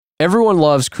Everyone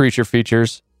loves creature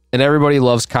features, and everybody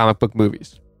loves comic book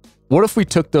movies. What if we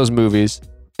took those movies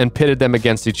and pitted them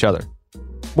against each other?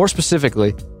 More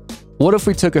specifically, what if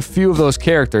we took a few of those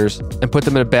characters and put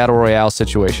them in a battle royale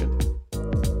situation?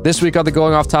 This week on the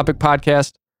Going Off Topic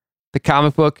podcast, the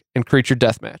comic book and creature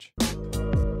deathmatch.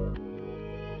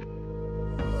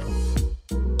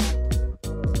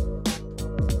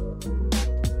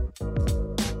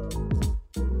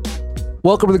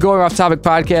 Welcome to the Going Off Topic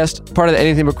podcast, part of the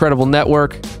Anything But Credible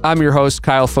network. I'm your host,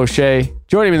 Kyle Fauché.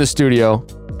 Joining me in the studio,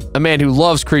 a man who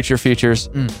loves creature features,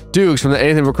 Dukes from the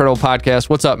Anything But Credible podcast.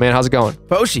 What's up, man? How's it going?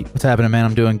 Fauché. What's happening, man?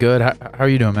 I'm doing good. How are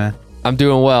you doing, man? I'm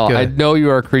doing well. Good. I know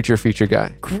you are a creature feature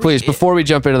guy. Please, before we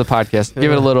jump into the podcast,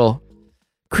 give it a little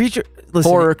creature.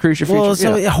 Listen, horror creature feature. Well,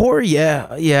 so, horror,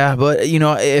 yeah. But, you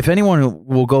know, if anyone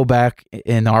will go back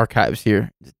in the archives here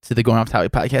to the Going Off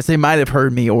Topic podcast, they might have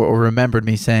heard me or remembered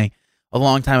me saying a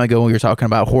long time ago when we were talking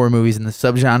about horror movies and the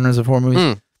subgenres of horror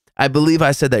movies. I believe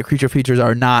I said that creature features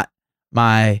are not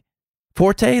my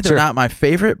forte. They're not my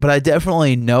favorite, but I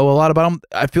definitely know a lot about them.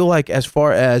 I feel like as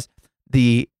far as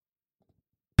the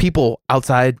people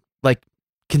outside, like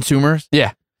consumers,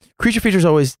 creature features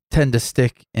always tend to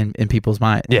stick in people's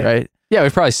minds, right? Yeah,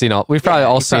 we've probably seen all. We've probably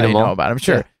all seen them all. Know about them,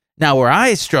 sure. Yeah. Now, where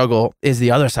I struggle is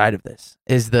the other side of this,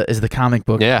 is the comic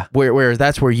book. Yeah, where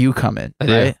that's where you come in,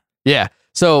 right? Yeah.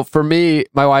 So for me,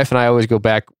 my wife and I always go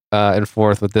back and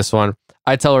forth with this one.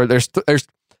 I tell her there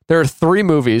are three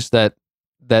movies that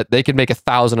they could make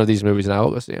 1,000 of these movies, and I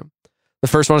will go see them. The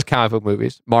first one is comic book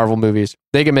movies, Marvel movies.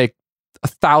 They can make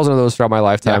 1,000 of those throughout my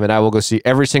lifetime, and I will go see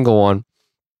every single one.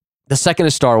 The second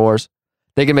is Star Wars.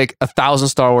 They can make 1,000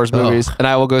 Star Wars movies, and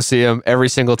I will go see them every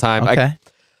single time. Okay.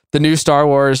 The new Star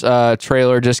Wars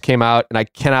trailer just came out, and I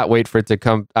cannot wait for it to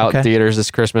come out in theaters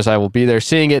this Christmas. I will be there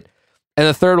seeing it. And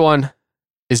the third one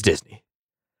is Disney.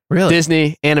 Really?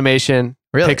 Disney, animation,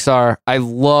 Pixar. I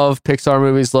love Pixar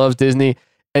movies, love Disney.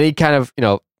 Any kind of,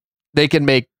 they can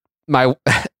make my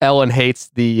Ellen hates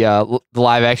the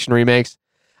live action remakes.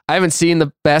 I haven't seen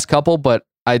the past couple, but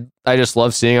I just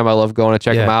love seeing them. I love going to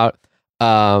check them out.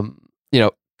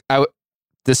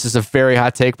 This is a very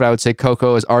hot take, but I would say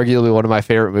Coco is arguably one of my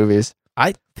favorite movies.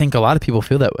 I think a lot of people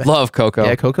feel that way. Love Coco.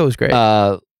 Yeah, Coco is great.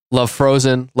 Love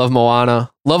Frozen, love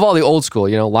Moana, love all the old school,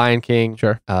 Lion King,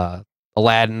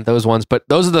 Aladdin, those ones. But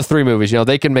those are the three movies,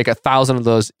 they can make 1,000 of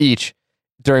those each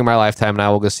during my lifetime, and I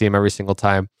will go see them every single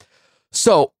time.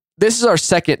 So this is our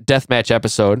second Deathmatch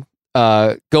episode.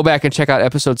 Go back and check out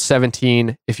episode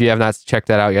 17 if you have not checked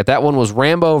that out yet. That one was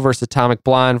Rambo versus Atomic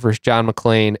Blonde versus John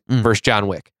McClane versus John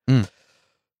Wick.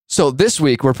 So this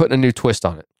week we're putting a new twist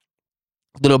on it.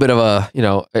 A little bit of a,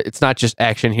 it's not just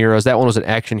action heroes. That one was an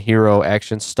action hero,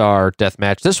 action star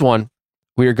deathmatch. This one,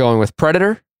 we are going with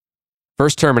Predator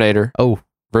versus Terminator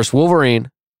versus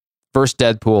Wolverine versus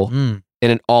Deadpool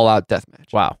in an all-out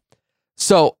deathmatch. Wow.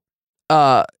 So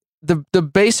the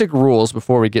basic rules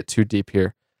before we get too deep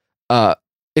here,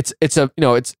 it's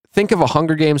think of a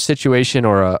Hunger Games situation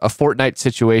or a Fortnite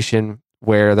situation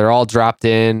where they're all dropped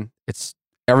in. It's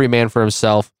every man for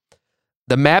himself.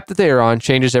 The map that they are on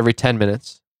changes every 10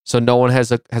 minutes, so no one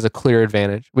has a clear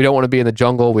advantage. We don't want to be in the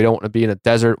jungle. We don't want to be in a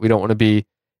desert. We don't want to be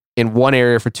in one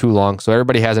area for too long, so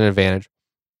everybody has an advantage.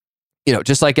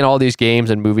 Just like in all these games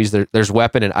and movies, there's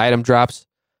weapon and item drops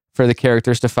for the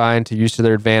characters to find to use to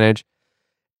their advantage.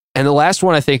 And the last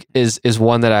one, I think, is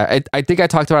one that I think I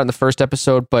talked about in the first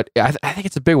episode, but I think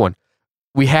it's a big one.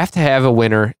 We have to have a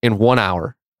winner in 1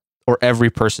 hour, or every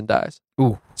person dies.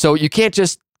 Ooh. So you can't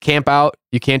just camp out.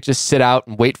 You can't just sit out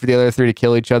and wait for the other three to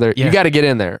kill each other. Yeah. You got to get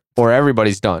in there, or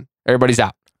everybody's done. Everybody's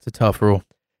out. It's a tough rule.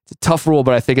 It's a tough rule,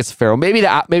 but I think it's fair. Maybe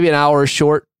an hour is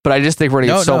short, but I just think we're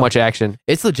gonna get so much action.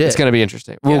 It's legit. It's gonna be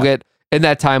interesting. We'll get in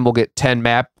that time. We'll get 10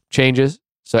 map changes,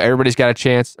 so everybody's got a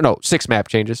chance. No, 6 map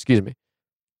changes. Excuse me.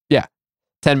 Yeah,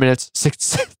 10 minutes.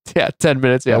 6. Yeah, 10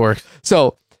 minutes. Yeah, that works.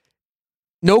 So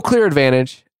no clear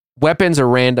advantage. Weapons are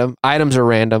random. Items are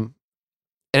random.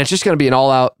 And it's just going to be an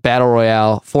all-out battle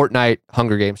royale, Fortnite,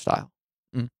 Hunger Games style.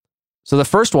 So the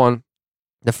first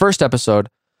episode,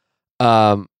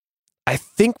 I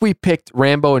think we picked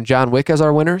Rambo and John Wick as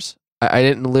our winners. I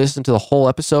didn't listen to the whole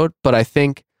episode, but I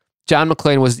think John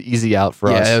McClane was the easy out for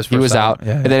us. He was out.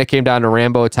 And then it came down to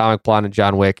Rambo, Atomic Blonde, and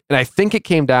John Wick. And I think it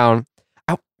came down,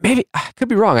 maybe, I could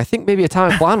be wrong. I think maybe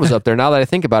Atomic Blonde was up there now that I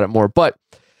think about it more. But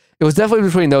it was definitely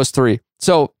between those three.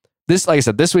 So this, like I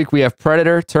said, this week we have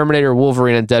Predator, Terminator,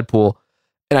 Wolverine, and Deadpool.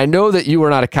 And I know that you are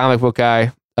not a comic book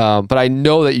guy, but I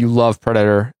know that you love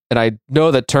Predator, and I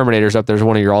know that Terminator's up there as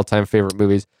one of your all-time favorite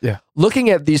movies. Yeah. Looking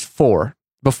at these four,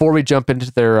 before we jump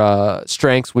into their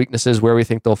strengths, weaknesses, where we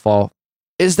think they'll fall,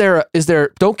 is there?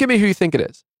 Don't give me who you think it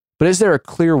is, But is there a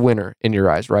clear winner in your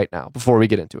eyes right now before we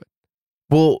get into it?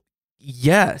 Well,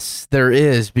 yes, there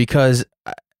is, because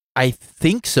I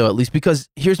think so, at least, because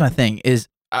here's my thing is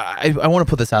I want to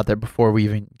put this out there before we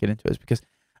even get into it, because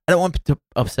I don't want to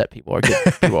upset people or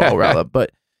get people all riled up,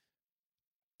 but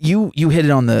you hit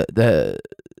it on the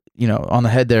on the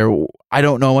head there. I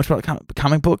don't know much about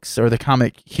comic books or the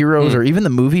comic heroes or even the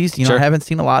movies. I haven't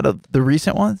seen a lot of the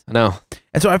recent ones. No.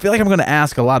 And so I feel like I'm going to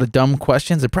ask a lot of dumb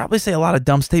questions and probably say a lot of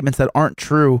dumb statements that aren't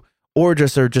true or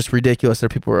just are just ridiculous that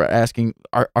people are asking,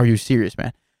 are you serious,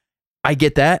 man? I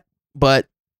get that, but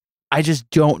I just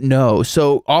don't know.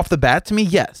 So off the bat, to me,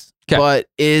 yes. Okay. But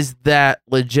is that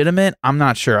legitimate? I'm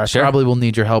not sure. I probably will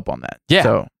need your help on that. Yeah.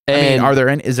 So,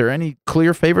 is there any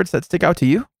clear favorites that stick out to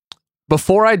you?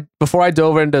 Before I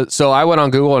dove into, so I went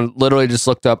on Google and literally just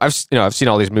looked up. I've seen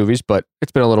all these movies, but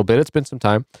it's been a little bit. It's been some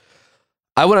time.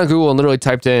 I went on Google and literally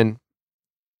typed in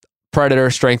Predator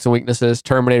strengths and weaknesses,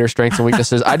 Terminator strengths and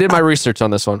weaknesses. I did my research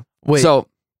on this one. Wait. So,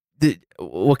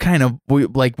 what kind of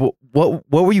what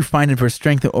were you finding for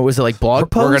strength? Or was it like blog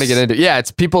posts? We're gonna get into. Yeah,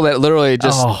 it's people that literally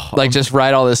just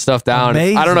write all this stuff down.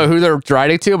 Amazing. I don't know who they're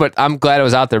writing to, but I'm glad it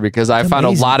was out there because I found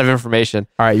a lot of information.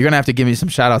 All right, you're gonna have to give me some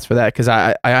shout outs for that because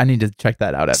I need to check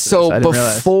that out after so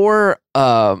this. before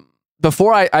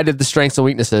I did the strengths and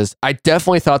weaknesses, I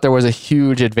definitely thought there was a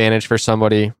huge advantage for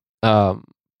somebody.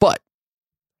 But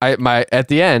at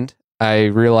the end I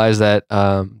realized that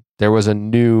there was a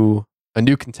new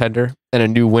contender and a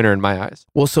new winner in my eyes.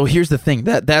 Well, so here's the thing.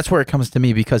 That's where it comes to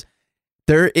me, because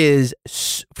there is,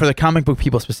 for the comic book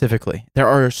people specifically, there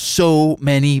are so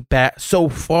many so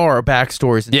far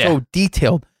backstories and so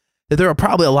detailed that there are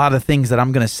probably a lot of things that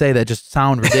I'm going to say that just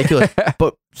sound ridiculous,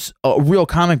 but a real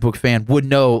comic book fan would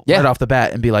know right off the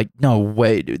bat and be like, no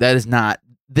way, dude, that is not,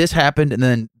 this happened and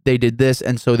then they did this.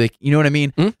 And so you know what I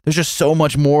mean? Mm-hmm. There's just so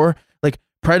much more. Like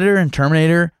Predator and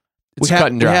Terminator, we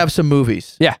have some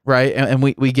movies, right? And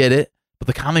we get it, but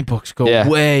the comic books go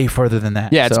way further than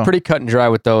that. Yeah, it's pretty cut and dry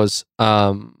with those.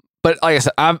 But like I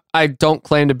said, I don't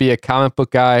claim to be a comic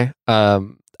book guy.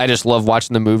 I just love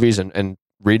watching the movies and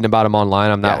reading about them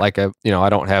online. I'm not like I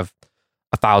don't have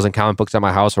 1,000 comic books at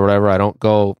my house or whatever. I don't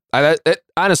go.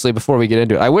 Honestly, before we get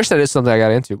into it, I wish that is something I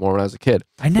got into more when I was a kid.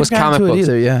 I never got into it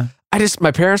either. Yeah.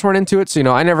 My parents weren't into it, so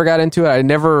I never got into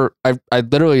it. I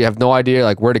literally have no idea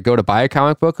like where to go to buy a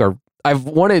comic book, or I've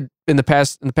wanted in the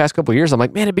past couple of years. I'm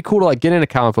like, man, it'd be cool to like get into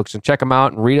comic books and check them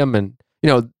out and read them, and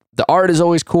the art is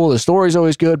always cool, the story's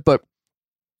always good, but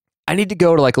I need to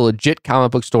go to like a legit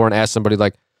comic book store and ask somebody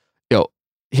like,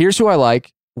 here's who I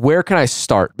like, where can I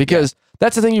start? Because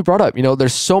that's the thing you brought up.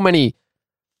 There's so many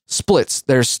splits.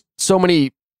 There's so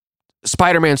many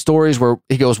Spider-Man stories where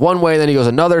he goes one way, then he goes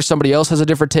another. Somebody else has a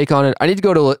different take on it. I need to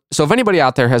go to. So if anybody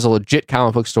out there has a legit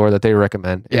comic book store that they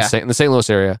recommend in the St. Louis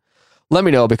area, let me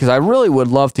know, because I really would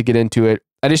love to get into it.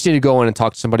 I just need to go in and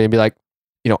talk to somebody and be like,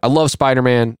 I love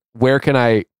Spider-Man.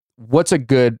 What's a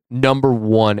good number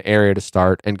one area to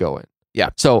start and go in? Yeah.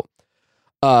 So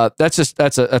that's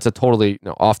a totally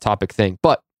off topic thing.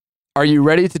 But are you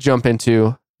ready to jump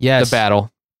into the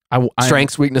battle?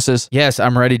 Strengths, weaknesses. Yes,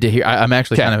 I'm ready to hear. I'm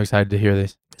actually kind of excited to hear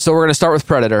this. So we're going to start with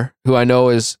Predator, who I know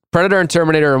is Predator and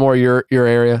Terminator are more your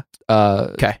area.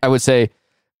 I would say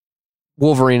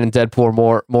Wolverine and Deadpool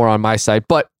are more on my side,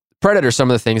 but Predator,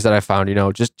 some of the things that I found,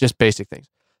 just basic things.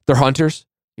 They're hunters.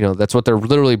 That's what they're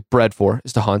literally bred for,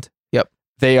 is to hunt. Yep.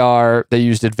 They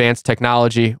used advanced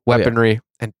technology, weaponry,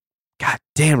 and god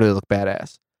damn, do they look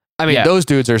badass. I mean, those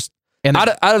dudes are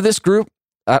out of this group.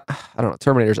 I don't know.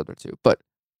 Terminator's up there too, but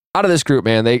out of this group,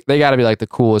 man, they got to be like the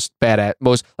coolest, badass,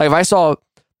 most. Like if I saw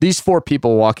these 4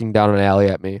 people walking down an alley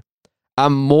at me,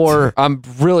 I'm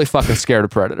really fucking scared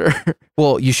of Predator.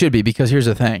 Well, you should be, because here's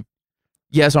the thing.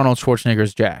 Yes, Arnold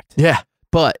Schwarzenegger's jacked. Yeah,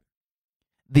 but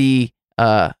this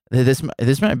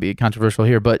might be controversial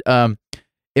here, but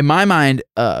in my mind,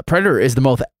 Predator is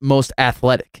the most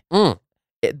athletic.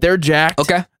 They're jacked.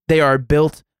 Okay, they are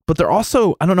built. But they're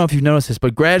also, I don't know if you've noticed this,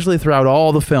 but gradually throughout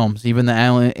all the films, even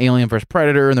the Alien vs.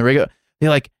 Predator and the regular, they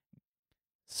like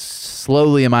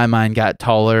slowly in my mind got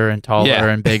taller and taller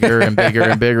and bigger and bigger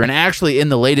and bigger. And actually in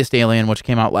the latest Alien, which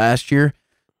came out last year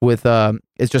with,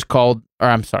 it's just called, or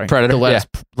I'm sorry, Predator.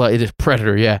 It is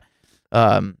Predator. Yeah.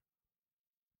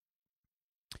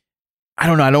 I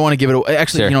don't know. I don't want to give it away.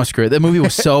 Actually, screw it. The movie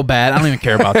was so bad. I don't even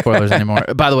care about spoilers anymore.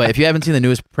 By the way, if you haven't seen the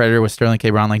newest Predator with Sterling K.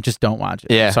 Brown, just don't watch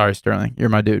it. Yeah. Sorry, Sterling. You're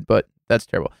my dude, but that's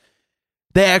terrible.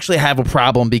 They actually have a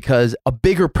problem because a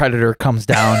bigger predator comes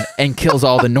down and kills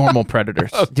all the normal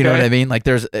predators. Okay. Do you know what I mean? Like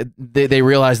they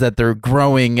realize that they're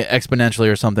growing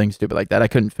exponentially or something stupid like that. I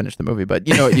couldn't finish the movie, but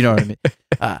you know what I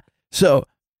mean? So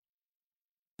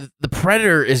the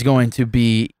Predator is going to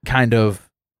be kind of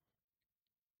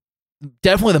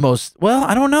definitely the most. Well,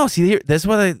 I don't know. See, here, that's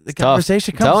where the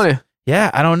conversation comes. I'm telling you.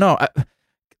 Yeah, I don't know.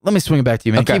 Let me swing it back to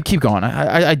you, man. Okay. Keep going.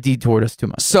 I detoured us too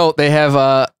much. So they have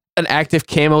an active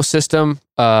camo system.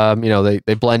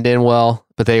 They blend in well,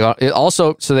 but they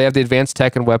also they have the advanced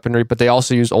tech and weaponry, but they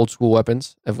also use old school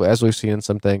weapons, as we've seen in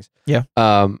some things. Yeah.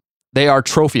 They are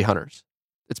trophy hunters.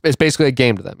 It's basically a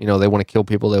game to them. They want to kill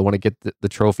people. They want to get the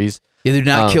trophies. Yeah, they're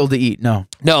not kill to eat. No.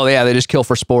 No, yeah, they just kill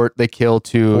for sport. They kill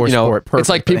to, sport. It's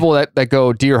like people that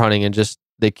go deer hunting and just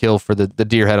they kill for the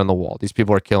deer head on the wall. These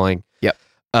people are killing. Yep.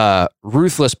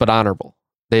 Ruthless but honorable.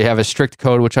 They have a strict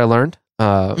code, which I learned.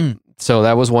 So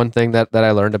that was one thing that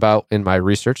I learned about in my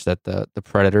research, that the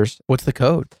Predators. What's the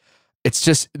code? It's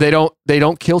just they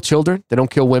don't kill children. They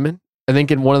don't kill women. I think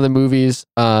in one of the movies,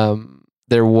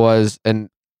 there was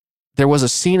a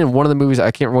scene in one of the movies, I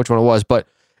can't remember which one it was, but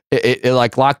it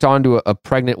like locked onto a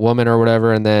pregnant woman or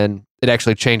whatever, and then it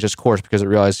actually changed its course because it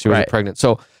realized she was pregnant.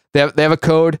 So they have a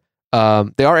code.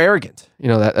 They are arrogant.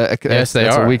 That's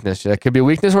a weakness. That could be a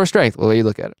weakness or a strength. The way you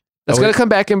look at it. That's going to come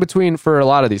back in between for a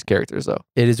lot of these characters, though.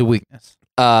 It is a weakness.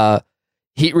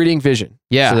 Heat reading vision.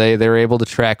 Yeah. So they're able to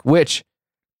track, which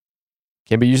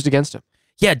can be used against them.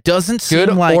 Yeah, it doesn't seem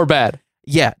good like, or bad.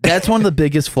 Yeah, that's one of the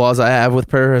biggest flaws I have with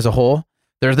Predator as a whole.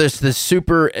 They're this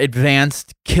super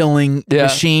advanced killing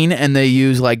machine, and they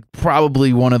use like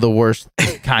probably one of the worst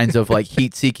kinds of like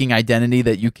heat-seeking identity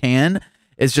that you can.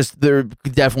 It's just they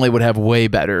definitely would have way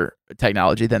better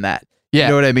technology than that. Yeah. You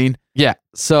know what I mean? Yeah.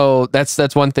 So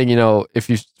that's one thing, if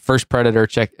you first Predator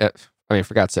check,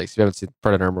 for God's sakes, if you haven't seen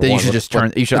Predator number then one. you should just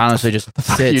turn, you should honestly just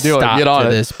sit, stop get on to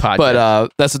it. this podcast.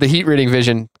 But that's the heat reading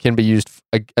vision can be used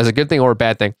as a good thing or a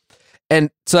bad thing. And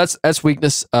so that's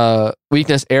weakness,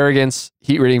 arrogance,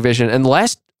 heat reading vision. And the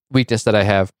last weakness that I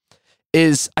have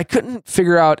is I couldn't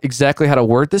figure out exactly how to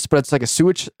word this, but it's like a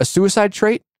suicide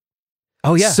trait.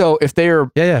 Oh yeah. So if they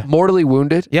are mortally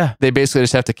wounded, they basically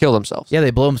just have to kill themselves. Yeah,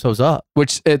 they blow themselves up.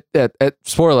 Which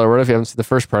spoiler alert if you haven't seen the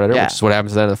first Predator, which is what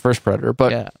happens at the end of the first Predator.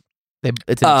 But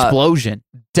it's an explosion.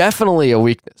 Definitely a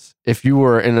weakness. If you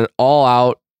were in an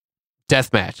all-out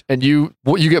death match and you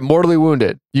get mortally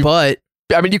wounded, you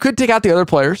could take out the other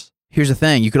players. Here's the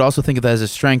thing: you could also think of that as a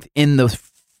strength in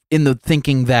the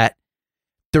thinking that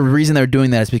the reason they're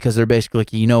doing that is because they're basically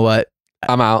like, you know what,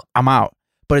 I'm out.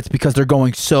 But it's because they're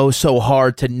going so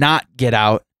hard to not get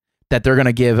out that they're going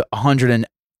to give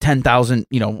 110,000.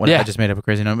 I just made up a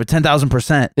crazy number, but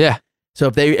 10,000%. Yeah.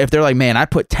 So if they're like, man, I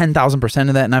put 10,000%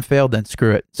 of that and I failed, then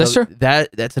screw it. So that's true.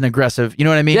 That's an aggressive. You know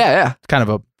what I mean? Yeah. It's kind of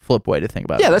a flip way to think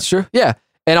about it. Yeah, that's true. Yeah,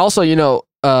 and also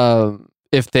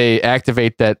if they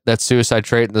activate that suicide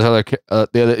trait and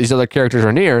these other characters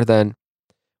are near, then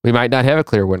we might not have a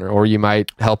clear winner, or you might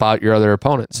help out your other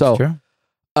opponent. So. That's true.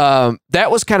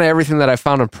 That was kind of everything that I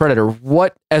found on Predator.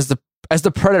 What, as the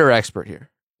Predator expert here,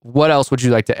 what else would you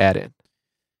like to add in?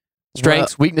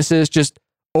 Strengths, weaknesses, just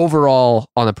overall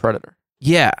on the Predator.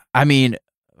 Yeah, I mean,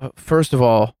 first of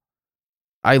all,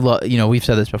 I love, we've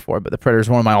said this before, but the Predator is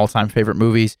one of my all-time favorite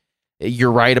movies.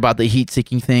 You're right about the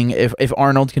heat-seeking thing. If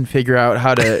Arnold can figure out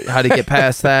how to get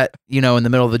past that, in the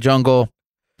middle of the jungle,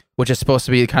 which is supposed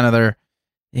to be kind of their,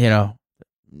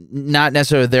 not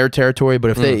necessarily their territory,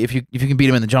 but if you can beat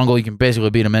them in the jungle, you can basically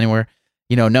beat them anywhere.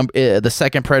 The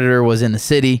second Predator was in the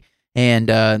city, and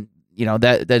and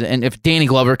if Danny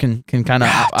Glover can kind of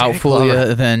outfool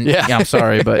you, then I'm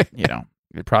sorry, but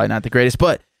you're probably not the greatest.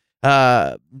 But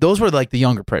those were like the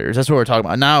younger Predators. That's what we're talking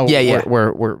about now.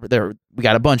 We're there. We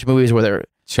got a bunch of movies where there's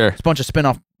a bunch of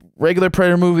spin-off regular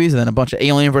Predator movies, and then a bunch of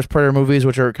Alien vs Predator movies,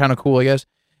 which are kind of cool, I guess.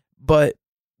 But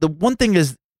the one thing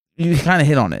is, you kind of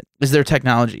hit on it, is their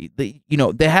technology. They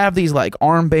have these like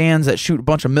armbands that shoot a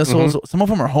bunch of missiles. Mm-hmm. Some of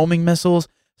them are homing missiles.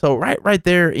 So right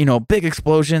there, big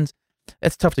explosions.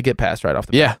 It's tough to get past right off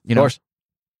the bat. Of course.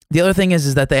 The other thing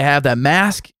is that they have that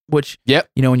mask, which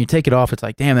when you take it off, it's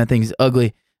like, damn, that thing's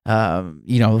ugly.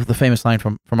 The famous line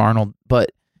from Arnold.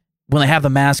 But when they have the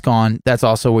mask on, that's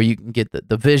also where you can get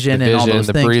the vision and all those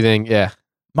the things. Breathing. Yeah.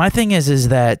 My thing is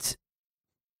that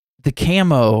the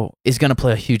camo is going to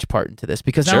play a huge part into this,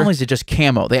 because not only is it just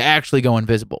camo, they actually go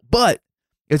invisible. But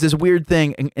it's this weird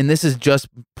thing, and this is just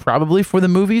probably for the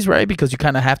movies, right? Because you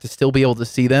kind of have to still be able to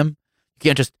see them. You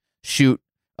can't just shoot,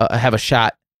 have a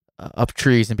shot up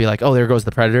trees and be like, oh, there goes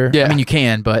the Predator. Yeah. I mean, you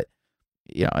can, but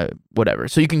whatever.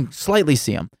 So you can slightly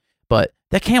see them, but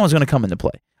that camo is going to come into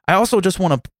play. I also just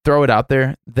want to throw it out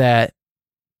there that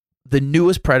the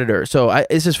newest Predator. So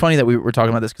it's just funny that we were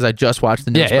talking about this because I just watched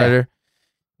the newest Predator.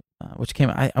 Which came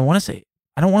out, I want to say,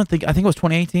 I think it was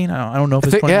 2018. I don't know if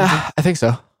it's 2018. Yeah, I think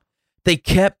so. They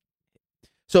kept,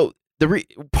 so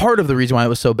part of the reason why it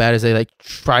was so bad is they like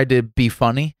tried to be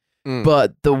funny,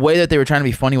 but the way that they were trying to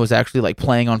be funny was actually like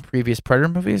playing on previous Predator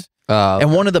movies.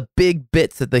 And one of the big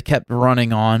bits that they kept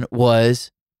running on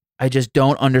was, I just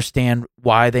don't understand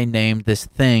why they named this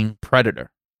thing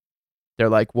Predator. They're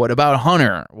like, what about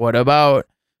Hunter? What about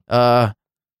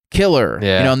Killer?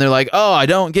 Yeah. You know, and they're like, oh, I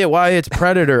don't get why it's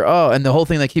Predator. Oh, and the whole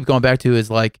thing they keep going back to is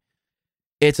like,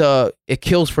 it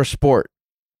kills for sport.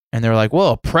 And they're like,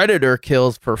 well, a predator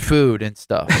kills for food and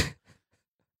stuff.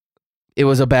 It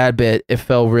was a bad bit. It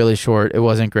fell really short. It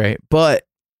wasn't great. But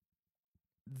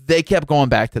they kept going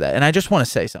back to that. And I just want to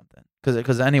say something,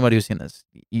 because anybody who's seen this,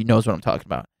 knows what I'm talking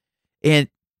about. And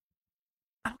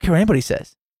I don't care what anybody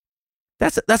says.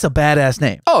 That's a badass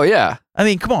name. Oh, yeah. I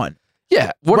mean, come on.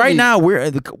 Yeah. Right now,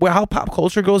 we're how pop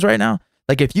culture goes right now.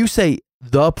 Like, if you say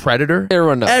the Predator,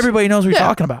 everyone knows. Everybody knows what you're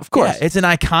talking about. Of course. Yeah, it's an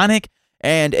iconic.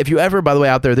 And if you ever, by the way,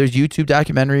 out there's YouTube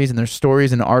documentaries and there's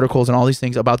stories and articles and all these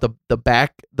things about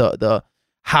the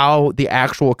how the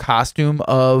actual costume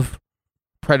of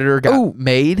Predator got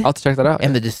made. I'll have to check that out.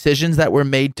 And the decisions that were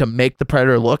made to make the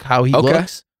Predator look how he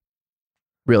looks.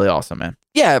 Really awesome, man.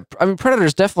 Yeah, I mean,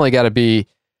 Predator's definitely got to be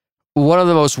one of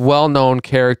the most well-known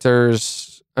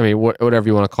characters. I mean, whatever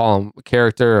you want to call him, a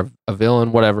character, a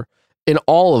villain, whatever, in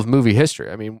all of movie history.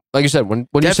 I mean, like you said, when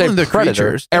you say the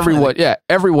Predator, creatures,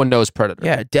 everyone knows Predator.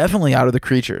 Yeah, definitely out of the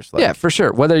creatures. Like, yeah, for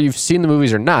sure. Whether you've seen the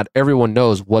movies or not, everyone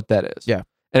knows what that is. Yeah.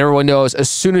 And everyone knows, as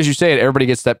soon as you say it, everybody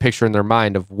gets that picture in their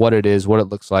mind of what it is, what it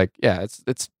looks like. Yeah,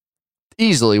 it's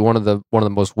easily one of the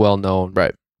most well-known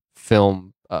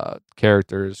film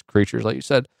characters, creatures, like you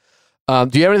said. Do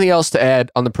you have anything else to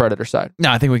add on the Predator side? No,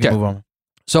 I think we can move on.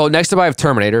 So next up, I have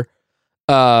Terminator,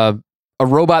 a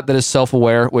robot that is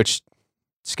self-aware, which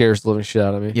scares the living shit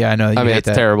out of me. Yeah, I know. I mean, it's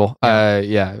terrible.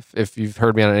 Yeah. If you've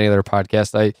heard me on any other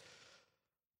podcast,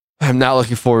 I'm not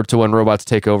looking forward to when robots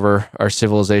take over our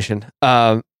civilization.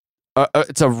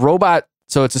 It's a robot,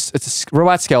 so it's a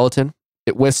robot skeleton.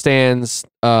 It withstands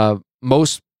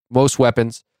most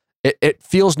weapons. It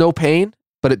feels no pain,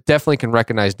 but it definitely can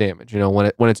recognize damage. You know,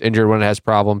 when it's injured, when it has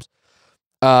problems.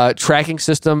 Tracking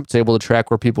system. It's able to track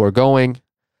where people are going.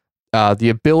 The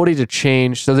ability to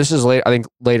change. So this is I think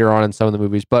later on in some of the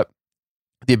movies, but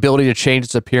the ability to change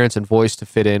its appearance and voice to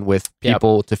fit in with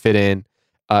people, to fit in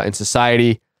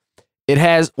society. It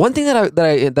has one thing that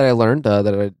I learned that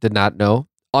I did not know.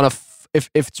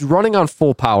 If it's running on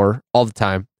full power all the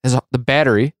time, the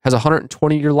battery has a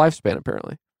 120-year lifespan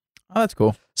apparently. Oh, that's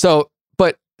cool.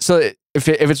 But that's only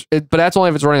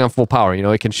if it's running on full power. You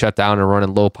know, it can shut down and run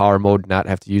in low power mode, not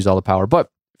have to use all the power. But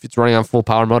if it's running on full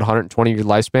power mode, 120-year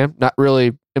lifespan, not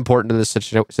really important to this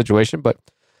situation, but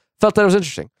felt that it was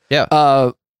interesting.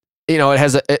 Yeah. You know, it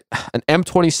has an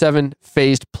M27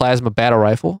 phased plasma battle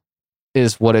rifle,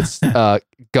 is what its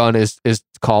gun is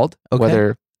called. Okay.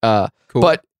 Whether cool.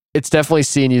 But it's definitely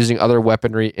seen using other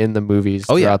weaponry in the movies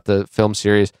throughout the film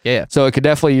series. Yeah. So it could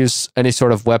definitely use any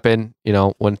sort of weapon. You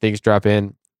know, when things drop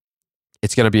in,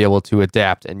 it's going to be able to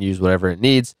adapt and use whatever it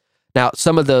needs. Now,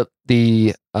 some of the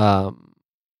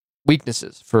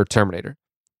weaknesses for Terminator: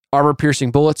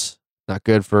 armor-piercing bullets, not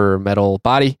good for metal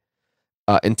body.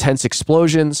 Intense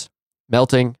explosions,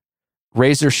 melting,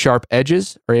 razor-sharp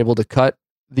edges are able to cut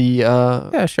the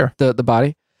the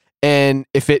body, and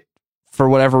if it for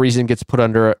whatever reason gets put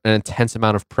under an intense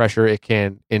amount of pressure, it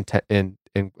can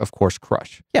of course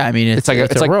crush. Yeah, I mean it's like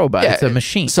a robot, it's a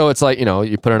machine. So it's like, you know,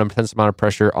 you put an intense amount of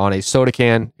pressure on a soda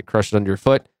can, it crushes under your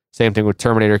foot. Same thing with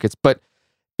Terminator but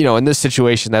you know, in this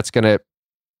situation, that's going to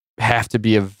have to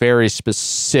be a very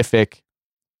specific.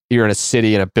 You're in a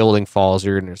city and a building falls,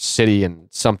 you're in a city and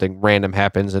something random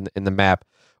happens in the map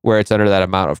where it's under that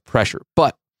amount of pressure.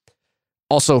 But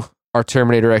also, our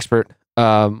Terminator expert,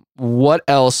 what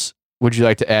else would you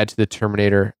like to add to the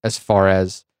Terminator as far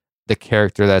as the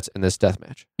character that's in this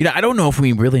deathmatch? You know, I don't know if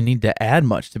we really need to add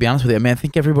much, to be honest with you. I mean, I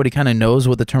think everybody kind of knows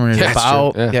what the Terminator is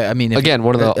about. Yeah, I mean, again,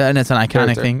 one of the and it's an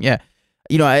iconic thing. Yeah.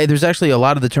 You know, there's actually a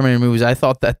lot of the Terminator movies, I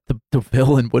thought that the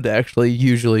villain would actually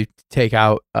usually take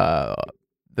out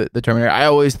the Terminator. I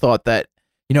always thought that,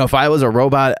 you know, if I was a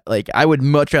robot, like, I would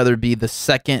much rather be the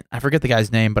second, I forget the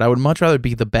guy's name, but I would much rather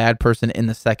be the bad person in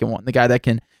the second one. The guy that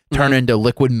can turn into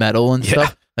liquid metal and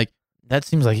stuff. Like, that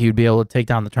seems like he would be able to take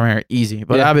down the Terminator easy.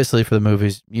 But obviously for the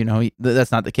movies, you know,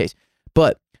 that's not the case.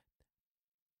 But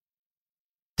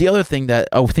the other thing that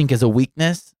I think is a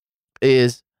weakness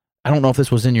is, I don't know if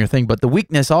this was in your thing, but the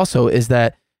weakness also is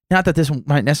that, not that this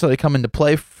might necessarily come into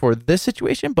play for this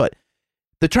situation, but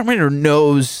the Terminator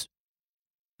knows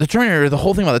the Terminator, the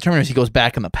whole thing about the Terminator is he goes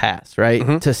back in the past,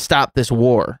 right, to stop this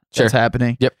war that's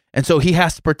happening. Yep. And so he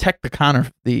has to protect the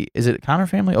Connor. Is it Connor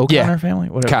family? Connor family.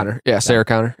 Whatever. Connor. Yeah. Sarah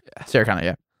Connor. Yeah. Sarah Connor.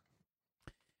 Yeah.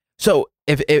 So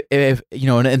if you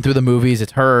know, and through the movies,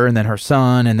 it's her and then her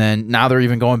son, and then now they're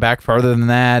even going back further than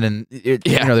that, and you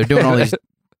know, they're doing all these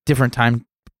different time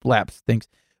lapse things,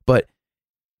 but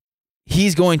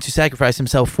he's going to sacrifice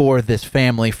himself for this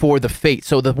family, for the fate.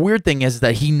 So the weird thing is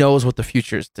that he knows what the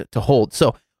future is to hold.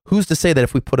 So who's to say that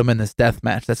if we put him in this death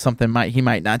match, that's something he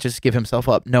might not just give himself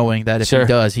up, knowing that if he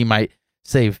does, he might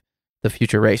save the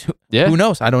future race. Who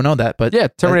knows? I don't know that, but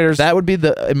Terminators. That would be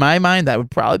in my mind, that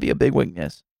would probably be a big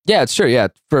weakness. Yeah, it's true. Yeah,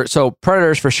 so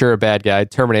Predator's for sure a bad guy.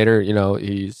 Terminator, you know,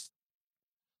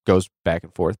 goes back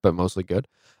and forth, but mostly good.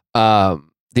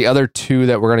 The other two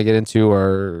that we're gonna get into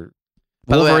are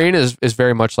Wolverine is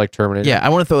very much like Terminator. Yeah, I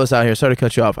want to throw this out here. Sorry to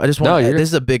cut you off. I just want. This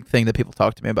is a big thing that people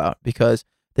talk to me about because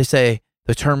they say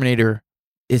the Terminator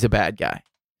is a bad guy,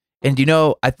 and you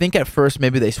know, I think at first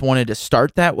maybe they wanted to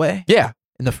start that way. Yeah,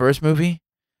 in the first movie,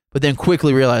 but then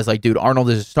quickly realized, like, dude,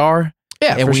 Arnold is a star.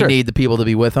 Yeah, and we need the people to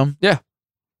be with him. Yeah.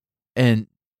 And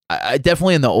I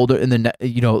definitely in the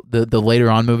you know, the later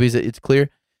on movies, it's clear.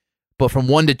 But from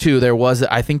 1 to 2,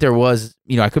 I think there was,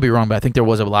 you know, I could be wrong, but I think there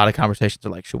was a lot of conversations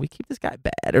of like, should we keep this guy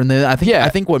bad? And then I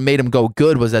think what made him go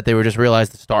good was that they were just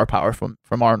realized the star power from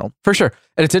Arnold. For sure.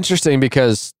 And it's interesting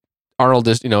because Arnold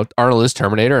is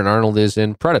Terminator and Arnold is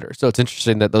in Predator. So it's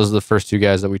interesting that those are the first two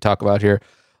guys that we talk about here.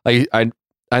 Like I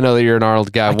know that you're an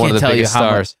Arnold guy, one of the biggest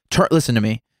stars. Listen to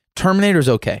me. Terminator's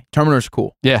okay. Terminator's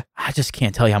cool. Yeah. I just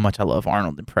can't tell you how much I love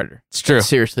Arnold in Predator. It's true.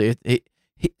 Seriously,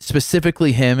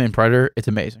 specifically him in Predator, it's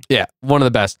amazing. Yeah, one of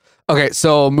the best. Okay,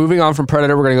 so moving on from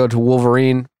Predator, we're going to go to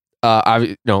Wolverine.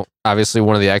 Obviously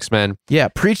one of the X-Men. Yeah,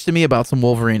 preach to me about some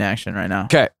Wolverine action right now.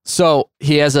 Okay, so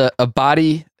he has a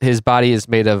body. His body is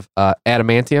made of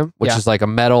adamantium, which is like a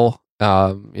metal.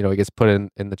 He gets put in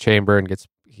the chamber and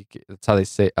that's how they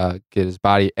say get his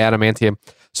body adamantium.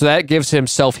 So that gives him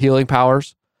self-healing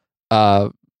powers.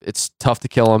 It's tough to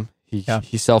kill him.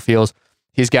 He self-heals.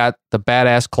 He's got the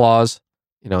badass claws.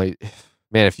 You know,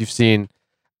 man, if you've seen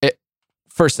it,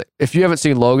 first thing, if you haven't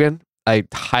seen Logan, I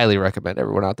highly recommend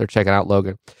everyone out there checking out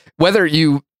Logan. Whether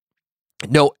you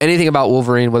know anything about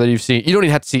Wolverine, you don't even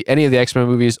have to see any of the X-Men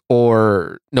movies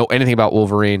or know anything about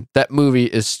Wolverine. That movie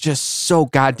is just so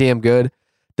goddamn good.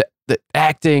 The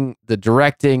acting, the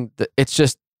directing,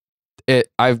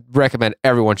 I recommend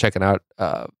everyone checking out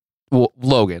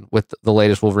Logan with the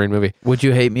latest Wolverine movie. Would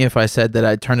you hate me if I said that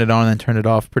I turned it on and then turned it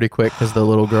off pretty quick because the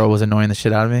little girl was annoying the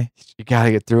shit out of me? You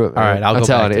gotta get through it, man. All right, I'm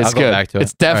telling you, it's good. Back to it.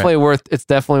 It's definitely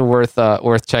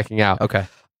worth checking out. Okay.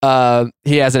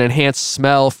 He has an enhanced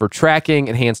smell for tracking,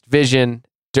 enhanced vision,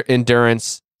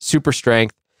 endurance, super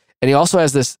strength, and he also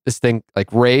has this thing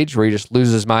like rage, where he just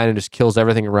loses his mind and just kills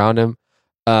everything around him.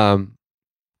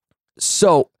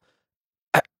 So,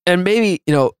 and maybe,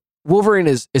 you know, Wolverine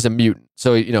is a mutant,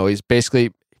 so, you know, he's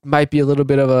basically might be a little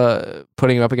bit of a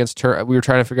putting him up against we were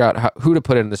trying to figure out who to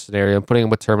put in this scenario. Putting him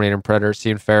with Terminator and Predator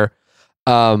seemed fair,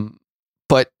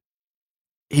 but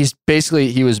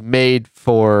he was made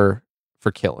for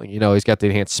killing. You know, he's got the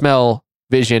enhanced smell,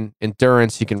 vision,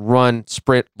 endurance. He can run,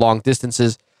 sprint long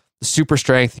distances. The super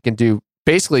strength. He can do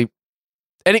basically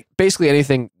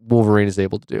anything Wolverine is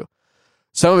able to do.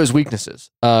 Some of his weaknesses.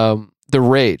 The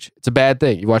rage. It's a bad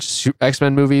thing. You watch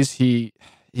X-Men movies, he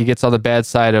gets on the bad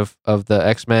side of the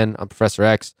X-Men on Professor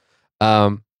X.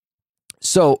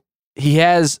 So he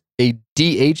has a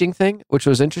de-aging thing, which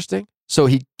was interesting. So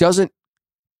he doesn't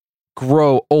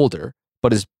grow older,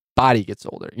 but his body gets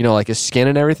older, you know, like his skin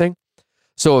and everything.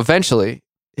 So eventually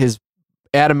his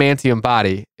adamantium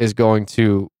body is going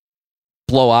to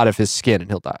blow out of his skin and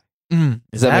he'll die.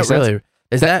 Does that make sense? Really?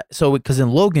 Is that so? Because in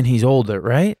Logan, he's older,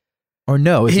 right? Or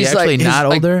no, is he actually not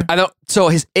older? I don't. So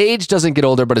his age doesn't get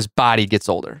older, but his body gets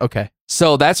older. Okay.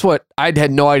 So that's what I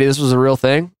had no idea this was a real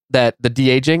thing, that the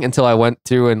de-aging, until I went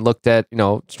through and looked at, you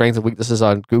know, strengths and weaknesses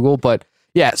on Google. But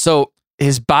yeah, so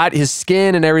his body, his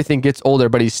skin and everything gets older,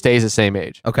 but he stays the same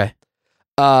age. Okay.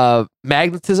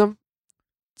 Magnetism.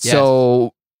 Yes.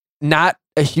 So not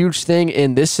a huge thing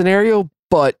in this scenario,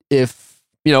 but if,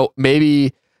 you know,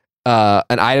 maybe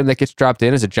an item that gets dropped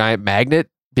in is a giant magnet,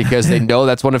 because they know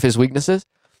that's one of his weaknesses.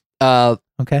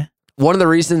 Okay. One of the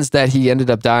reasons that he ended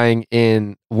up dying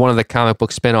in one of the comic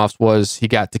book spinoffs was he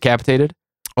got decapitated.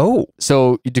 Oh.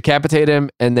 So you decapitate him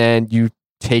and then you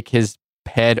take his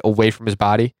head away from his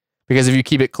body, because if you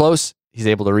keep it close, he's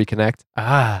able to reconnect.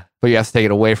 But you have to take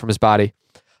it away from his body.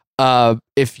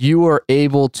 If you are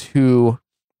able to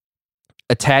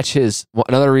attach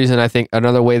another reason, I think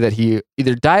another way that he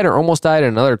either died or almost died in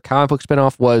another comic book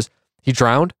spinoff was He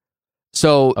drowned.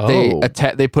 So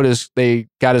they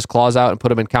got his claws out and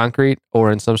put him in concrete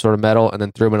or in some sort of metal, and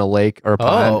then threw him in a lake or a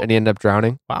pond, and he ended up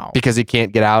drowning. Wow. Because he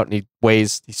can't get out, and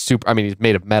he's super. I mean, he's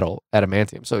made of metal,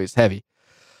 adamantium, so he's heavy.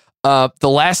 The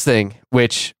last thing,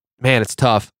 which man, it's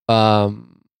tough.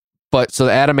 But so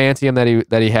the adamantium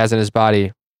that he has in his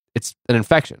body, it's an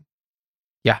infection.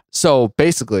 Yeah. So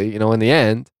basically, in the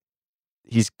end,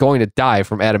 he's going to die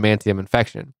from adamantium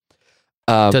infection.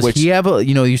 Does he have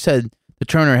you said the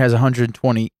Turner has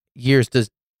 120 years.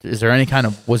 Was there any kind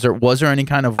of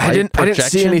I didn't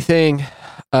see anything.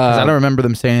 'Cause I don't remember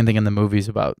them saying anything in the movies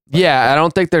about. I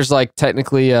don't think there's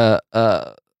technically a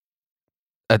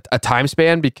time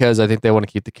span, because I think they want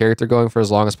to keep the character going for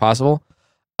as long as possible.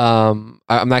 I'm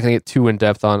not going to get too in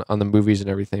depth on the movies and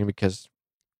everything, because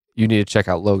you need to check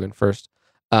out Logan first.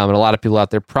 And a lot of people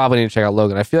out there probably need to check out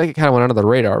Logan. I feel like it kind of went under the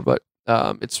radar, but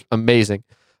it's amazing.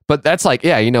 But that's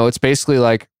it's basically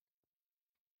like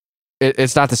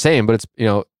it's not the same, but it's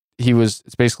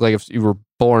it's basically like if you were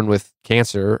born with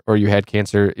cancer or you had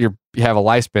cancer, you have a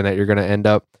lifespan that you're going to end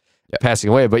up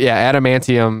passing away. But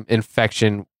adamantium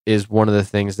infection is one of the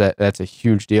things that's a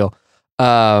huge deal.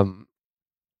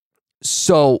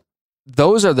 So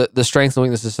those are the strengths and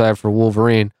weaknesses I have for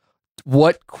Wolverine.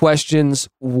 What questions,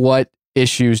 what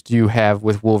issues do you have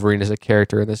with Wolverine as a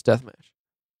character in this deathmatch?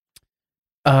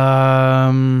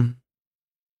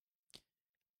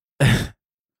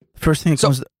 First thing that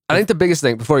comes. I think the biggest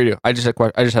thing, before you do, I just had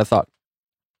a thought.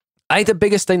 I think the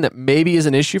biggest thing that maybe is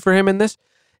an issue for him in this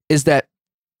is that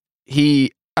I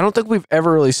don't think we've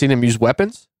ever really seen him use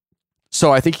weapons.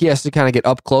 So I think he has to kind of get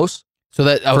up close. So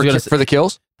that I was going to for the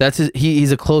kills. That's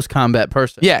he's a close combat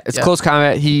person. Yeah, it's close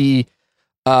combat. He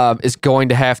is going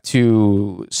to have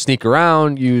to sneak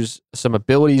around, use some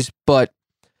abilities, but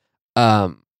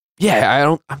I'm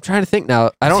trying to think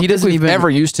now. I don't think we've ever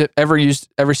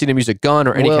seen him use a gun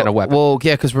or any kind of weapon. Well,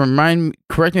 yeah, because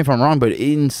correct me if I'm wrong, but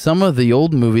in some of the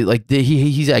old movies,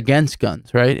 he's against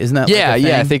guns, right? Isn't that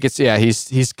I think it's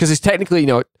he's because he's technically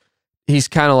he's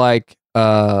kind of like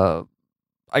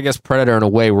I guess Predator in a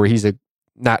way, where he's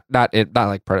not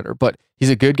like Predator, but he's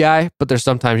a good guy. But there's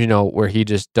sometimes where he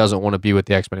just doesn't want to be with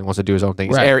the X-Men. He wants to do his own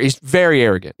thing. He's very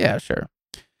arrogant. Yeah, sure.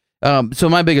 So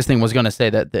my biggest thing was going to say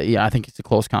that I think it's a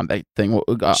close combat thing,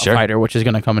 fighter, which is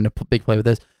going to come into big play with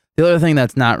this. The other thing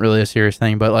that's not really a serious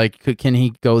thing, but can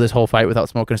he go this whole fight without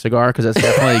smoking a cigar? Because that's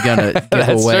definitely going to give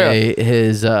away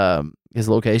his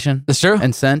location. That's true.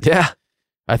 And scent. Yeah.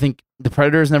 I think the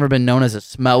Predator has never been known as a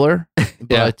smeller,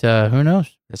 but who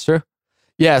knows? That's true.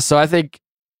 Yeah. So I think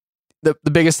the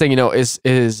biggest thing, is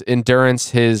his endurance,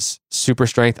 his super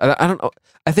strength. I don't know.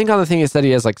 I think other thing is that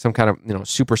he has some kind of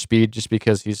super speed, just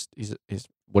because he's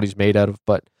what he's made out of.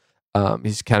 But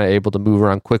he's kind of able to move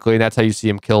around quickly, and that's how you see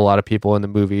him kill a lot of people in the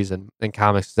movies and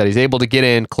comics. Is that he's able to get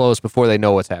in close before they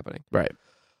know what's happening. Right.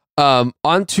 On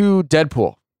to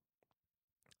Deadpool.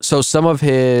 So some of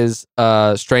his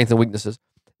strengths and weaknesses.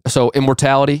 So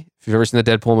immortality. If you've ever seen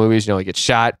the Deadpool movies, he gets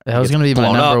shot. That was going to be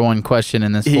my number one question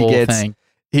in this whole thing.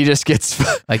 He just gets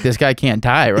this guy can't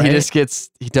die, right?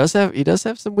 He does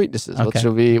have some weaknesses, okay.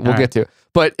 which we'll get to.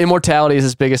 But immortality is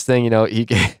his biggest thing.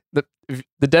 The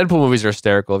Deadpool movies are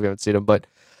hysterical if you haven't seen them. But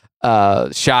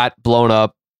shot, blown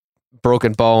up,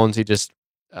 broken bones. He just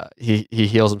he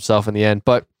heals himself in the end.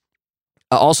 But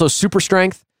also super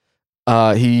strength.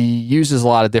 He uses a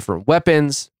lot of different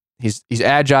weapons. He's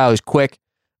agile. He's quick.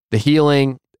 The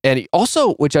healing, and he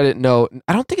also, which I didn't know,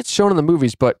 I don't think it's shown in the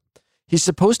movies, but he's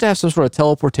supposed to have some sort of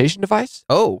teleportation device.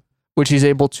 Oh. Which he's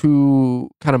able to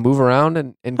kind of move around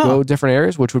and go different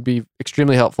areas, which would be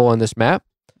extremely helpful on this map.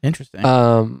 Interesting.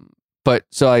 But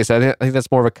so like I said, I think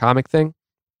that's more of a comic thing.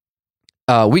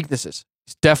 Weaknesses.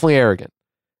 He's definitely arrogant.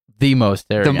 The most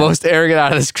arrogant. The most arrogant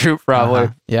out of this group,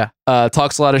 probably. Yeah.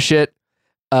 Talks a lot of shit.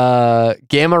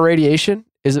 Gamma radiation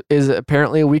is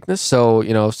apparently a weakness.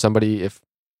 So, somebody, if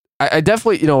I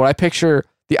definitely, when I picture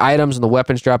the items and the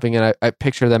weapons dropping in, I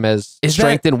picture them as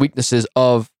strength and weaknesses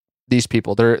of these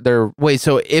people. They're Wait,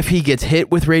 so if he gets hit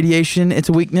with radiation, it's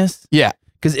a weakness? Yeah.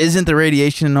 Because isn't the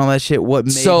radiation and all that shit what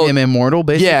made him immortal,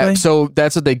 basically? Yeah, so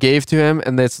that's what they gave to him.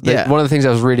 And one of the things I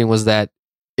was reading was that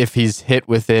if he's hit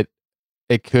with it,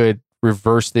 it could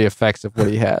reverse the effects of what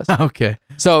he has. Okay.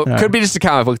 So could be just a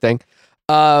comic book thing.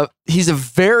 He's a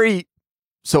very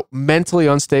mentally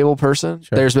unstable person.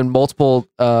 Sure. There's been multiple,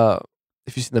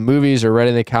 if you've seen the movies or read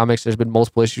in the comics, there's been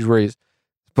multiple issues where he's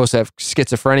supposed to have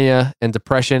schizophrenia and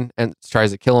depression and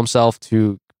tries to kill himself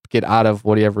to get out of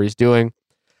whatever he's doing.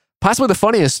 Possibly the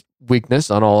funniest weakness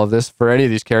on all of this for any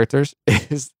of these characters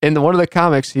is in one of the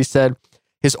comics, he said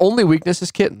his only weakness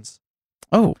is kittens.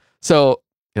 Oh. So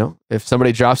if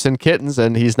somebody drops in kittens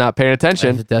and he's not paying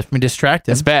attention, It's definitely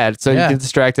distracting. it's bad. So you get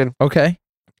distracted. Okay.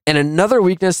 And another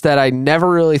weakness that I never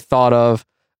really thought of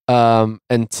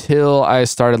until I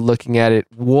started looking at it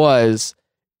was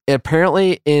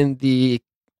apparently in the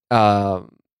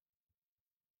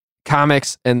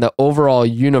comics and the overall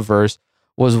universe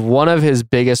was one of his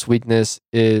biggest weakness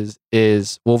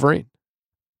is Wolverine.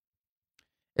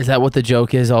 Is that what the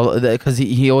joke is? All because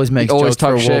he always makes jokes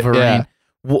for Wolverine. Yeah.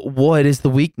 What is the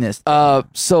weakness?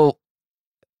 So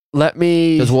let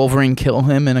me. Does Wolverine kill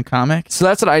him in a comic? So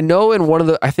that's what I know in one of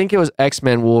the. I think it was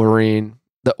X-Men Wolverine,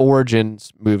 the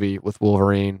Origins movie with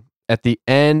Wolverine. At the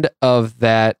end of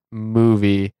that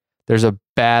movie, there's a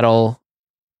battle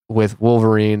with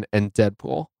Wolverine and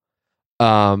Deadpool,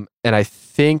 and I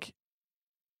think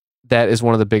that is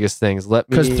one of the biggest things.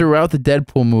 Because throughout the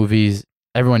Deadpool movies,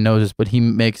 everyone knows this, but he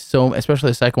makes especially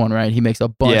the second one, right? He makes a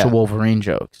bunch of Wolverine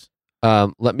jokes.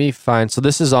 Let me find. So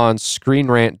this is on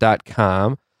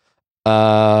ScreenRant.com.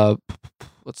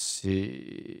 Let's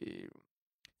see.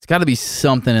 It's got to be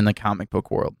something in the comic book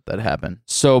world that happened.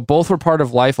 So both were part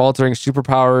of life-altering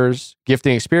superpowers,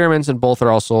 gifting experiments, and both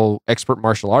are also expert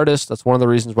martial artists. That's one of the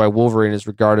reasons why Wolverine is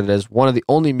regarded as one of the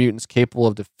only mutants capable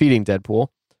of defeating Deadpool.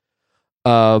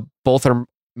 Both are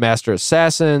master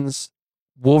assassins.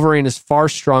 Wolverine is far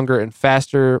stronger and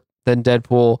faster than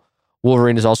Deadpool.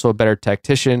 Wolverine is also a better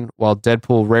tactician, while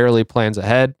Deadpool rarely plans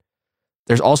ahead.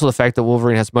 There's also the fact that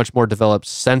Wolverine has much more developed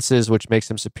senses, which makes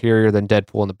him superior than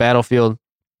Deadpool in the battlefield.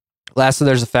 Lastly,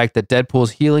 there's the fact that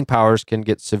Deadpool's healing powers can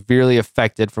get severely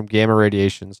affected from gamma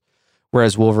radiations,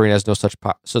 whereas Wolverine has no such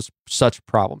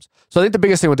problems. So I think the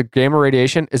biggest thing with the gamma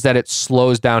radiation is that it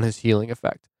slows down his healing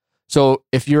effect. So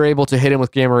if you're able to hit him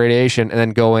with gamma radiation and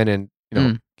then go in and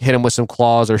hit him with some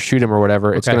claws or shoot him or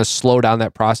whatever, it's going to slow down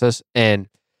that process, and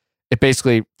it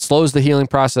basically slows the healing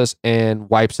process and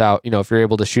wipes out. If you're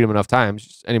able to shoot him enough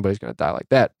times, anybody's going to die like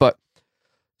that. But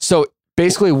so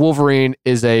basically, Wolverine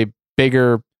is a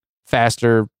bigger,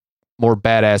 faster, more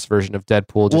badass version of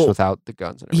Deadpool, just without the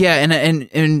guns. And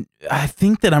and I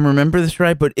think that I remember this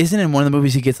right, but isn't in one of the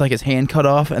movies he gets like his hand cut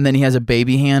off, and then he has a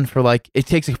baby hand for like it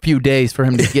takes a few days for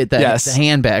him to get that the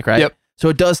hand back, right? Yep. So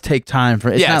it does take time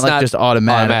for it's not just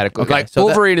automatic. Okay, like so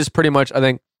Wolverine is pretty much, I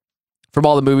think, from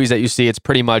all the movies that you see, it's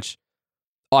pretty much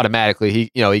automatically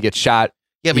he gets shot.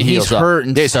 Yeah, but he's hurt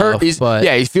and stuff. He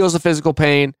feels the physical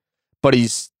pain, but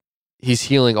he's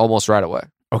healing almost right away.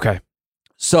 Okay.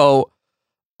 So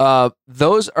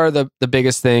those are the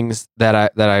biggest things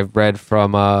that I've read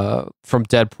from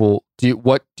Deadpool.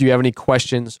 Do you have any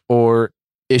questions or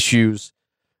issues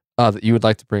that you would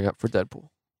like to bring up for Deadpool?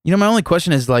 My only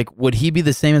question is like, would he be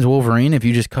the same as Wolverine if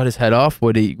you just cut his head off?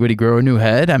 Would he grow a new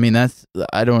head? I mean, I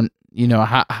don't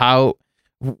how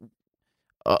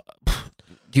do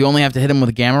you only have to hit him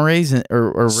with gamma rays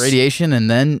or radiation and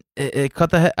then it cut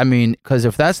the head? I mean, because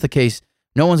if that's the case,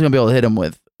 no one's gonna be able to hit him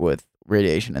with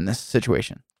radiation in this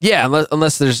situation. Yeah,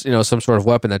 unless there's some sort of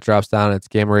weapon that drops down and it's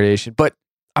gamma radiation. But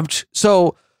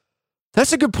so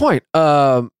that's a good point.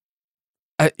 Every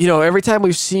time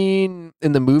we've seen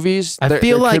in the movies, I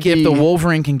feel like if the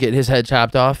Wolverine can get his head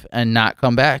chopped off and not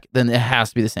come back, then it has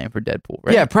to be the same for Deadpool,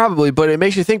 right? Yeah, probably. But it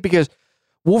makes you think because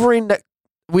Wolverine,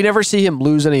 we never see him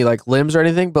lose any like limbs or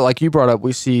anything. But like you brought up,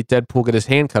 we see Deadpool get his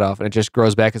hand cut off and it just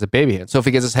grows back as a baby hand. So if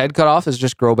he gets his head cut off, it's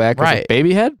just grow back as a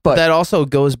baby head. But that also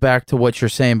goes back to what you're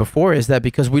saying before, is that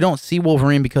because we don't see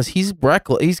Wolverine because he's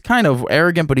reckless. He's kind of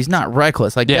arrogant, but he's not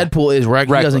reckless. Like Deadpool is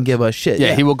reckless. He doesn't give a shit.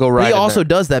 Yeah, he will go right. He also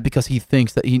does that because he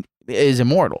thinks that he is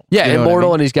immortal. Yeah,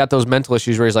 immortal, and he's got those mental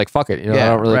issues where he's like, fuck it. I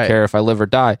don't really care if I live or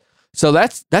die. So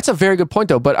that's a very good point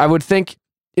though. But I would think,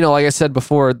 like I said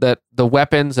before, that the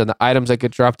weapons and the items that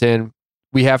get dropped in,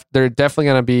 they're definitely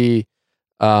going to be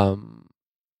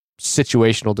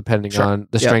situational depending on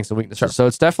the strengths and weaknesses. Sure. So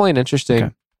it's definitely an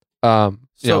interesting,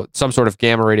 some sort of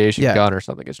gamma radiation gun or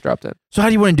something gets dropped in. So how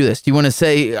do you want to do this? Do you want to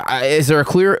say, is there a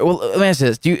clear, well, let me ask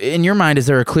this. In your mind, is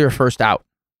there a clear first out?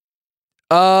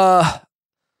 Well,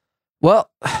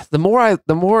 the more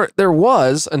there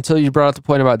was until you brought up the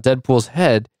point about Deadpool's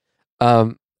head.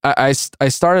 I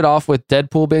started off with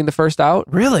Deadpool being the first out.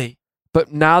 Really?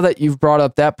 But now that you've brought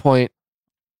up that point,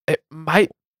 it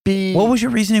might be. What was your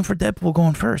reasoning for Deadpool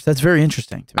going first? That's very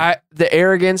interesting to me. The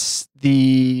arrogance,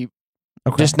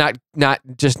 just not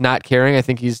caring. I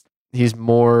think he's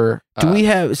more. Do we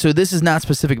have? So this is not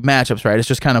specific matchups, right? It's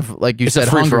just kind of like you said,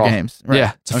 Hunger Games. Right?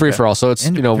 Yeah, it's a free for all. So it's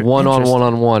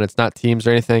one-on-one. It's not teams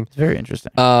or anything. It's very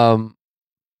interesting.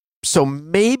 So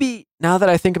maybe now that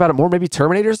I think about it more, maybe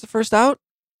Terminator is the first out.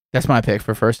 That's my pick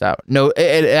for first out. No,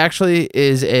 it actually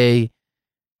is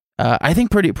I think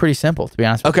pretty simple, to be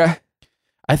honest with you. Okay.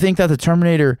 I think that the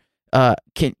Terminator,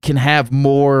 can have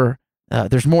more.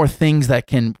 There's more things that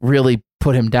can really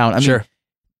put him down. I mean,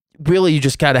 really, you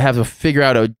just got to have to figure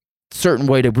out a certain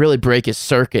way to really break his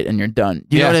circuit, and you're done.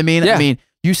 You know what I mean? Yeah. I mean,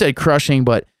 you said crushing,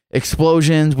 but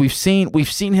explosions. We've seen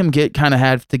him get kind of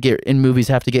have to get in movies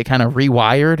have to get kind of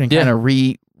rewired and kind of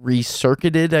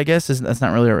recircuited. I guess that's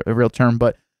not really a real term,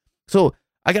 but so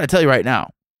I got to tell you right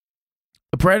now,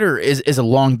 the Predator is a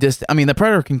long distance. I mean, the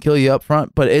Predator can kill you up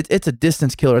front, but it's a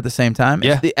distance killer at the same time.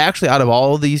 Yeah. Actually, out of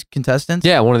all of these contestants,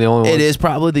 one of the only ones. It is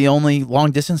probably the only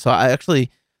long distance. So I actually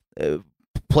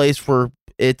plays for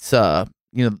its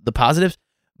the positives,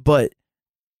 but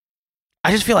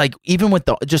I just feel like even with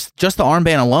the just the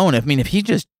armband alone, if he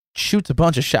just shoots a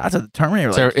bunch of shots at the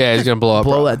Terminator, he's gonna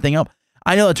blow that thing up.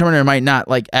 I know the Terminator might not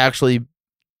like actually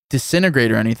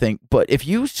disintegrate or anything, but if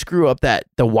you screw up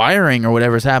the wiring or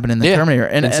whatever's happening in the Terminator,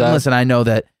 and listen, I know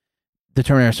that the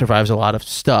Terminator survives a lot of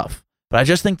stuff, but I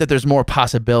just think that there's more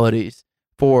possibilities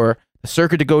for the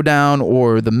circuit to go down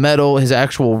or the metal, his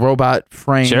actual robot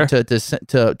frame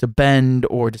to bend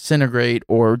or disintegrate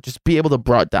or just be able to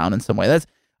brought down in some way.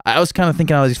 I was kind of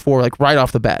thinking of these four like right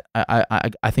off the bat.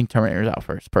 I think Terminator's out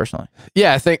first, personally.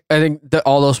 Yeah, I think that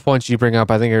all those points you bring up,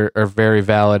 I think are very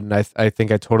valid, and I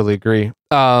think I totally agree.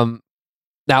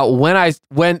 Now,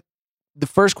 when the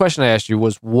first question I asked you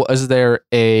was there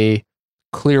a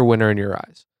clear winner in your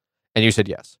eyes, and you said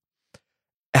yes.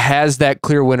 Has that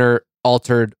clear winner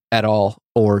altered at all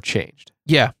or changed?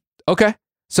 Yeah. Okay.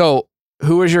 So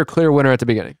who was your clear winner at the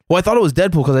beginning? Well, I thought it was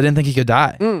Deadpool because I didn't think he could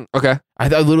die. Okay. I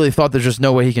literally thought there's just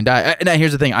no way he can die. And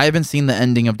here's the thing. I haven't seen the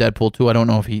ending of Deadpool 2. I don't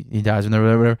know if he dies or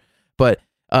whatever. But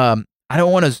I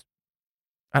don't want to...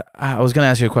 I was going to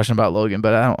ask you a question about Logan,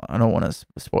 but I don't want to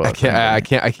spoil it. I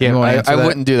can't. I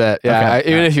wouldn't do that. Yeah.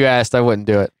 Okay. Even if you asked, I wouldn't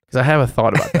do it. Because I have a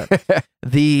thought about that.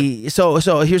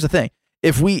 So here's the thing.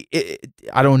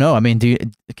 I don't know. I mean,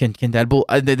 can Deadpool?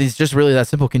 It's just really that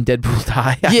simple. Can Deadpool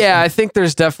die? Yeah, I think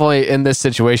there's definitely in this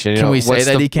situation. Can we say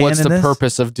that he can? What's the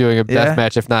purpose of doing a death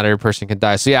match if not every person can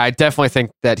die? So yeah, I definitely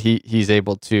think that he's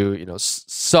able to.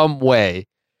 Some way.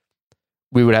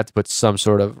 We would have to put some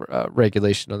sort of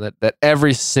regulation on that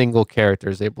every single character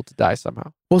is able to die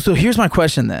somehow. Well, so here's my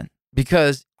question then,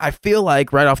 because I feel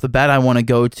like right off the bat I want to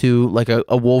go to like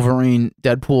a Wolverine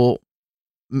Deadpool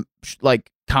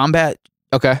like combat.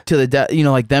 Okay. To the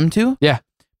like them two. Yeah.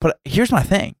 But here's my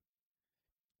thing.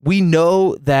 We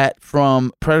know that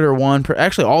from Predator 1,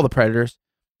 actually all the Predators,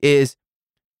 is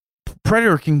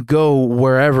Predator can go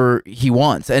wherever he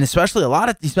wants. And especially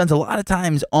he spends a lot of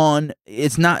times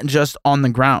it's not just on the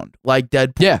ground like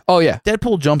Deadpool. Yeah. Oh yeah.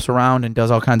 Deadpool jumps around and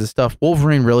does all kinds of stuff.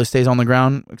 Wolverine really stays on the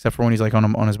ground, except for when he's like on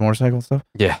his motorcycle and stuff.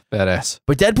 Yeah. Badass.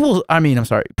 But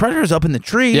Predator's up in the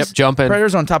trees. Yep. Jumping.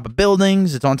 Predator's on top of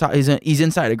buildings. It's on top. He's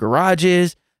inside of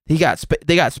garages. They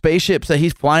got spaceships that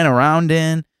he's flying around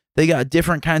in. They got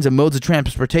different kinds of modes of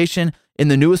transportation. In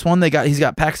the newest one, he's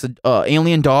got packs of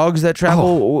alien dogs that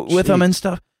travel with him and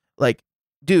stuff. Like,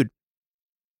 dude,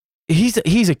 he's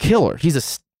a killer. He's a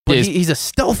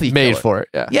stealthy made killer. For it.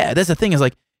 Yeah. Yeah. That's the thing is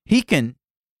like he can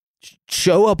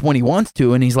show up when he wants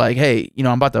to, and he's like, hey, I'm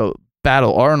about to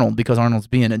battle Arnold because Arnold's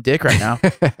being a dick right now.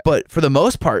 But for the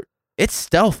most part, it's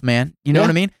stealth, man. You know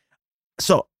what I mean?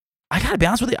 So I gotta be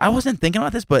honest with you. I wasn't thinking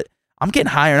about this, but I'm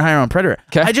getting higher and higher on Predator.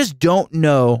 Okay. I just don't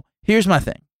know. Here's my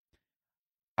thing.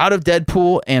 Out of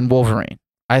Deadpool and Wolverine,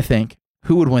 I think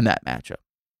who would win that matchup?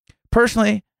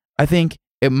 Personally, I think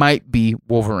it might be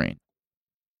Wolverine.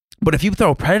 But if you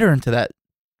throw Predator into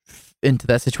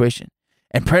that situation,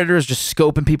 and Predator is just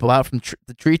scoping people out from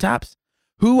the treetops,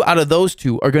 who out of those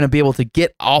two are going to be able to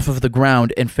get off of the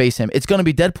ground and face him? It's going to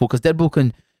be Deadpool, because Deadpool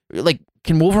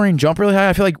can Wolverine jump really high?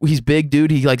 I feel like he's big,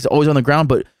 dude. He is always on the ground,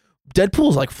 but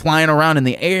Deadpool's like flying around in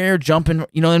the air, jumping.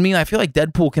 You know what I mean? I feel like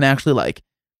Deadpool can actually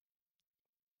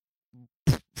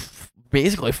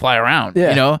basically fly around.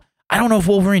 Yeah. I don't know if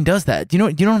Wolverine does that. Do you know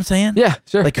what I'm saying? Yeah,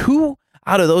 sure. Like who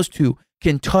out of those two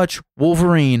can touch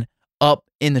Wolverine up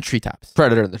in the treetops?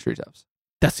 Predator in the treetops.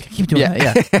 Keep doing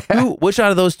that. Yeah. Which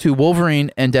out of those two,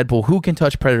 Wolverine and Deadpool, who can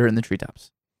touch Predator in the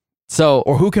treetops?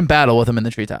 Or who can battle with him in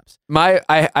the treetops?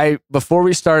 Before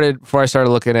I started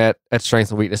looking at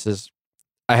strengths and weaknesses,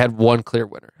 I had one clear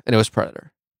winner, and it was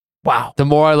Predator. Wow. The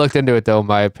more I looked into it, though,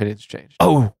 my opinions changed.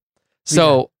 Oh.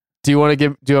 So do you want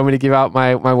me to give out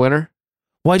my winner?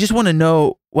 Well, I just want to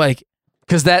know,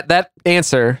 because that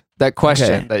answer, that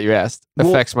question that you asked,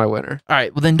 affects my winner. All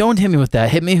right. Well, then don't hit me with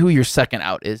that. Hit me who your second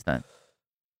out is then.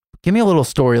 Give me a little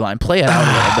storyline. Play it out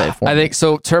a little bit for me. I think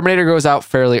so. Terminator goes out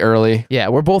fairly early. Yeah,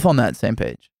 we're both on that same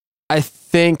page. I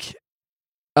think,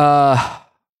 man,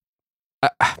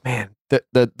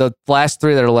 the last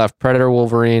three that are left, Predator,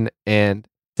 Wolverine, and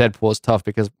Deadpool is tough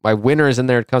because my winner is in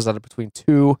there. It comes out of between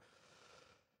two.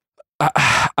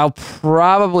 I'll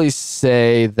probably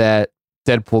say that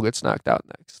Deadpool gets knocked out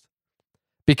next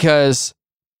because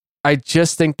I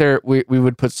just think we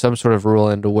would put some sort of rule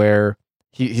into where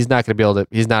he's not going to be able to.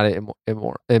 He's not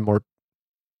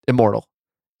immortal.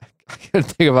 I couldn't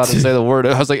think about how to say the word.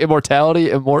 I was like immortality,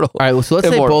 immortal. All right, so let's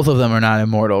say both of them are not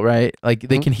immortal, right? Like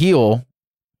they can heal,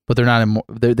 but they're not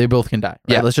immortal. They both can die. Right?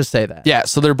 Yeah, let's just say that. Yeah,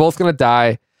 so they're both going to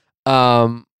die.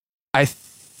 I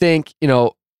think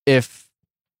I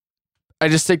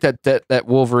just think that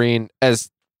Wolverine, as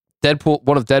Deadpool,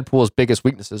 one of Deadpool's biggest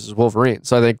weaknesses is Wolverine.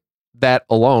 So I think that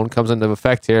alone comes into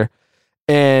effect here,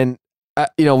 and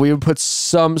we would put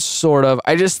some sort of.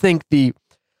 I just think the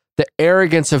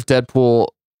arrogance of Deadpool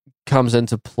comes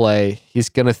into play. He's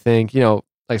gonna think, like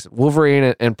I said,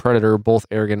 Wolverine and Predator are both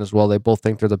arrogant as well. They both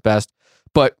think they're the best,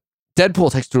 but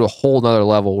Deadpool takes it to a whole nother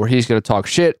level where he's gonna talk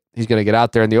shit. He's gonna get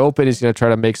out there in the open. He's gonna try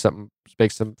to make some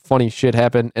funny shit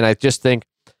happen. And I just think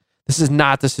this is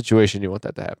not the situation you want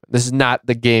that to happen. This is not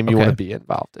the game you want to be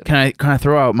involved in. Can I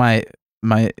throw out my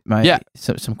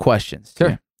some questions?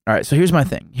 Sure. All right. So here's my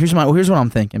thing. Here's what I'm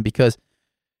thinking, because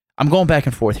I'm going back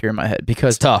and forth here in my head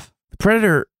because it's tough.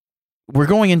 Predator. We're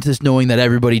going into this knowing that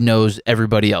everybody knows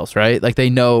everybody else, right? Like they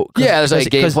know. Yeah, there's like a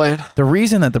game plan. The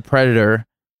reason that the Predator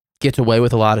gets away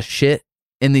with a lot of shit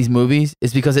in these movies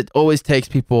is because it always takes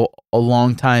people a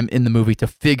long time in the movie to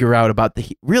figure out about the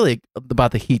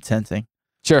heat sensing.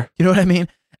 Sure. You know what I mean?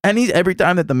 And every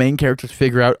time that the main characters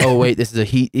figure out, oh wait, this is a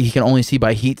heat, he can only see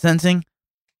by heat sensing,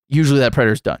 usually that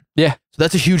Predator's done. Yeah. So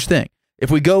that's a huge thing. If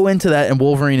we go into that and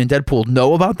Wolverine and Deadpool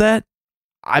know about that,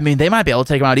 I mean, they might be able to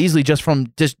take him out easily just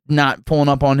from just not pulling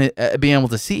up on it, being able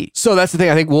to see. So that's the thing.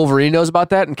 I think Wolverine knows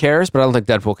about that and cares, but I don't think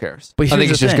Deadpool cares. But I think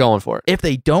he's just going for it. If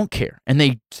they don't care and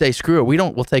they say screw it,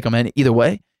 we'll take them either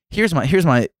way. Here's my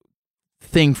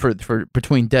thing for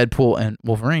between Deadpool and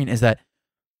Wolverine is that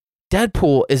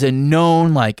Deadpool is a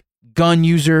known like gun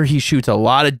user. He shoots a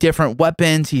lot of different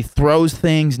weapons. He throws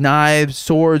things, knives,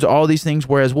 swords, all these things.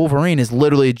 Whereas Wolverine is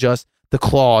literally just the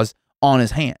claws on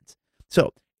his hands.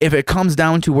 So if it comes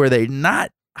down to where they're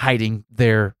not hiding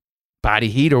their body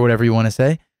heat or whatever you want to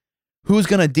say, who's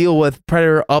going to deal with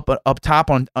Predator up top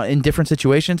in different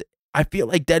situations? I feel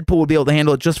like Deadpool would be able to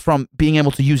handle it just from being able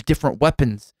to use different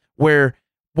weapons, where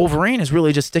Wolverine is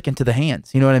really just sticking to the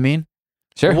hands. You know what I mean?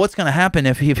 Sure. What's going to happen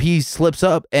if he slips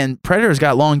up and Predator's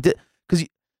got because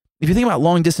if you think about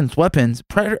long distance weapons,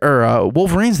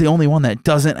 Wolverine's the only one that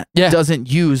doesn't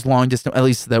use long distance, at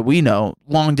least that we know,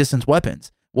 long distance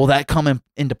weapons. Will that come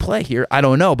into play here? I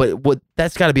don't know, but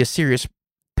that's got to be a serious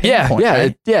pain point,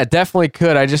 right? It definitely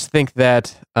could. I just think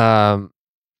that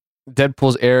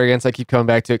Deadpool's arrogance, I keep coming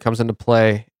back to it, comes into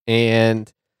play, and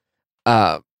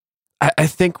I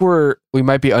think we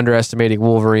might be underestimating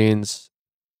Wolverine's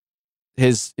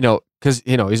because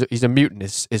he's a mutant.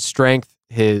 His strength,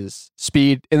 his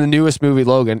speed. In the newest movie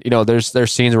Logan,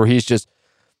 there's scenes where he's just,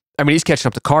 he's catching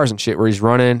up to cars and shit where he's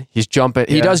running, he's jumping.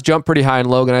 Yeah. He does jump pretty high in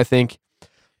Logan, I think.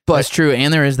 But that's true,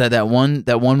 and there is that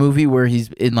one movie where he's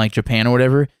in like Japan or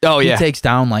whatever. Oh yeah, he takes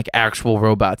down like actual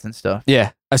robots and stuff.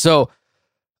 Yeah, so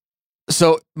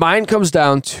mine comes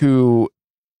down to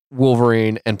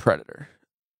Wolverine and Predator.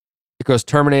 It goes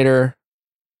Terminator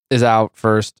is out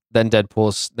first, then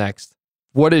Deadpool's next.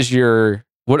 What is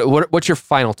what's your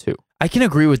final two? I can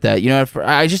agree with that.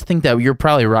 I just think that you're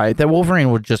probably right. That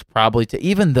Wolverine would just probably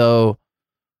even though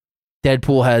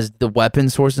Deadpool has the weapon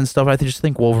source and stuff, I just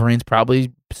think Wolverine's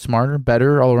probably smarter,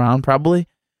 better all around, probably.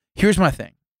 Here's my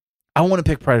thing. I want to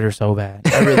pick Predator so bad.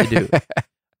 I really do.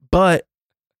 But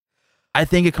I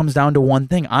think it comes down to one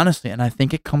thing, honestly, and I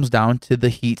think it comes down to the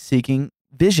heat-seeking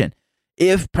vision.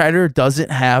 If Predator doesn't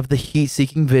have the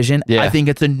heat-seeking vision, I think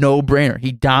it's a no-brainer.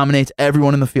 He dominates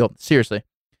everyone in the field. Seriously.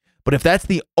 But if that's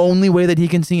the only way that he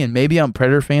can see, and maybe I'm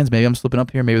Predator fans, maybe I'm slipping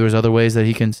up here, maybe there's other ways that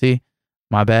he can see,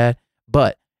 my bad.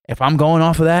 But if I'm going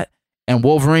off of that, and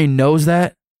Wolverine knows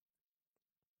that,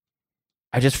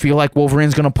 I just feel like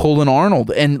Wolverine's going to pull an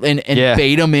Arnold and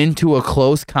bait him into a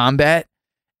close combat.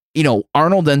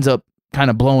 Arnold ends up kind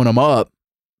of blowing him up,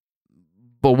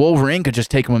 but Wolverine could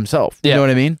just take him himself. You know what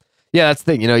I mean? Yeah, that's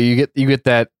the thing. You get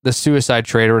that the suicide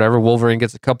trait or whatever. Wolverine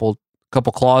gets a couple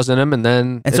claws in him, and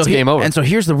then it's game over. And so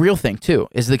here's the real thing too: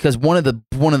 is because one of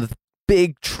the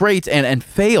big traits and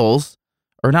fails,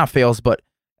 or not fails, but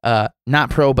not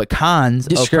pro but cons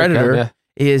of Predator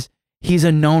is he's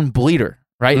a known bleeder.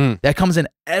 Right, that comes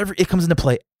into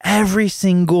play every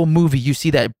single movie. You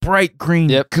see that bright green,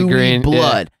 gooey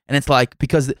blood, and it's like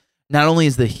because not only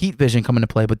is the heat vision coming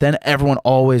into play, but then everyone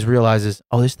always realizes,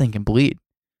 oh, this thing can bleed.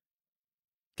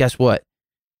 Guess what?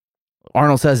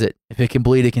 Arnold says it. If it can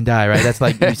bleed, it can die, right? That's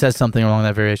like, he says something along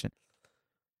that variation.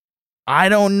 I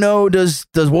don't know. Does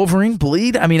Wolverine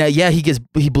bleed? I mean, yeah,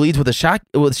 he bleeds with a shot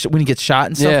when he gets shot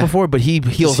and stuff before, but he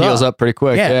heals up pretty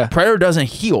quick. Yeah. Predator doesn't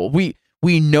heal. We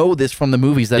know this from the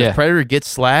movies that if Predator gets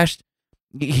slashed,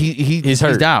 he's hurt.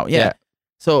 He's down. Yeah.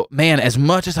 So, man, as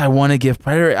much as I want to give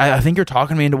Predator, I think you're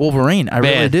talking me into Wolverine. I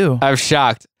really do. I'm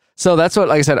shocked. So that's what,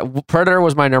 like I said, Predator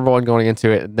was my number one going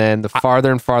into it, and then the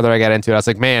farther and farther I got into it, I was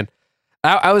like, man.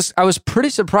 I was pretty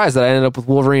surprised that I ended up with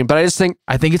Wolverine, but I think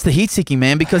it's the heat seeking,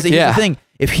 man, because here's the thing.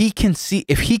 If he can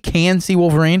see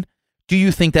Wolverine, do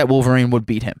you think that Wolverine would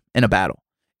beat him in a battle?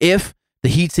 If the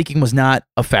heat seeking was not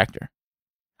a factor.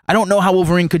 I don't know how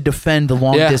Wolverine could defend the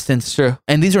long distance. True.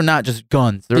 And these are not just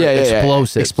guns. They're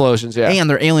explosives. Explosions, yeah. And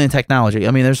they're alien technology.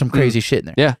 I mean, there's some crazy shit in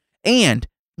there. Yeah. And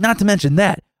not to mention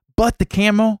that, but the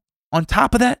camo on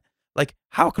top of that, like,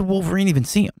 how could Wolverine even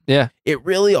see him? Yeah. It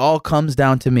really all comes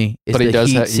down to me. But he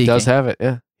does have it.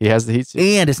 Yeah. He has the heat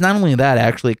seeking. And it's not only that,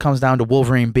 actually. It comes down to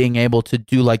Wolverine being able to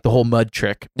do, like, the whole mud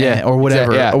trick. Or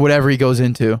whatever. Or whatever he goes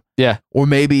into. Yeah. Or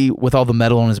maybe with all the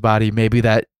metal on his body, maybe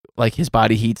that, like, his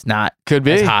body heat's not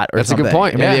as hot or That's something. a good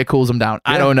point. Maybe it cools him down.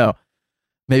 I don't know.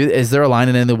 Maybe, is there a line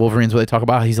in any of the Wolverines where they talk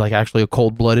about he's, like, actually a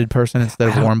cold-blooded person instead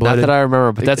of warm-blooded? Not that I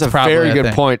remember, but that's a very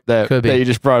good point that you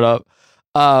just brought up.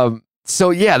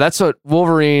 So, yeah, that's what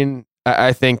Wolverine...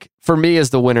 I think for me is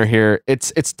the winner here.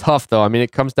 It's tough though. I mean,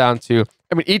 it comes down to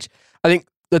I think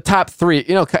the top three.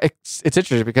 You know, it's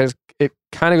interesting because it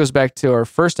kind of goes back to our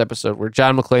first episode where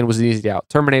John McClane was an easy out.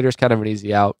 Terminator's kind of an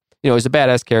easy out. You know, he's a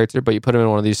badass character, but you put him in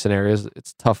one of these scenarios,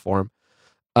 it's tough for him.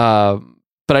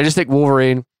 But I just think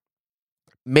Wolverine.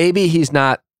 Maybe he's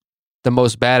not the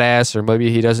most badass, or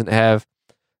maybe he doesn't have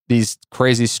these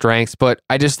crazy strengths, but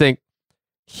I just think.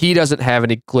 He doesn't have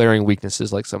any glaring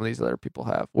weaknesses like some of these other people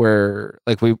have, where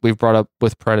like we've brought up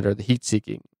with Predator, the heat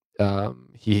seeking.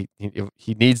 He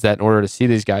needs that in order to see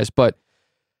these guys. But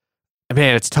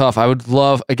man, it's tough. I would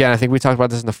love, again, I think we talked about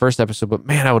this in the first episode, but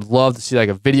man, I would love to see like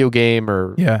a video game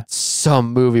or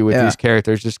some movie with these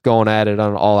characters just going at it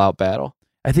on an all-out battle.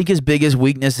 I think his biggest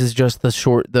weakness is just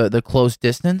the close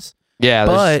distance. Yeah,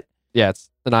 but it's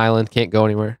an island, can't go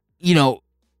anywhere. You know,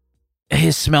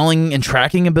 his smelling and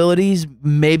tracking abilities,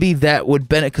 maybe that would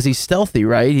benefit because he's stealthy,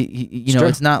 right? You know,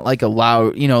 it's not like a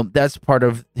loud, you know, that's part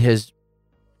of his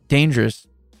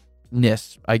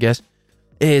dangerousness, I guess,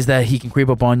 is that he can creep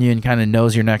up on you and kind of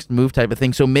knows your next move type of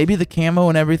thing. So maybe the camo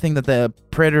and everything that the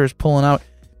Predator is pulling out,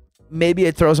 maybe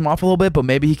it throws him off a little bit, but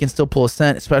maybe he can still pull a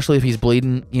scent, especially if he's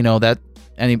bleeding, you know, the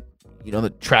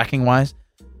tracking wise.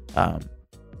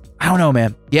 I don't know,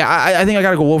 man. Yeah, I think I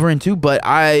gotta go Wolverine too, but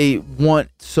I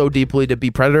want so deeply to be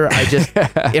Predator. I just,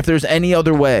 if there's any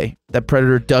other way that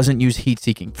Predator doesn't use heat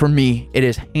seeking, for me, it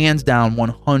is hands down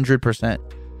 100%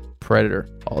 Predator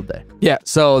all day. Yeah,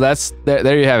 so that's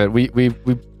there you have it. We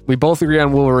both agree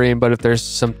on Wolverine, but if there's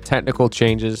some technical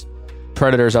changes,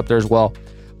 Predator's up there as well.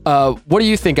 What do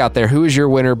you think out there? Who is your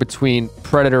winner between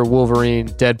Predator, Wolverine,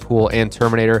 Deadpool, and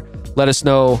Terminator? Let us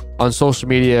know on social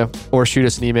media or shoot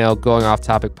us an email,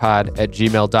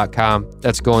 goingofftopic@gmail.com.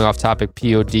 That's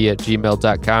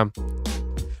goingofftopic@gmail.com.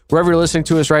 Wherever you're listening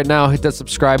to us right now, hit that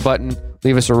subscribe button.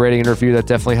 Leave us a rating and review. That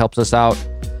definitely helps us out.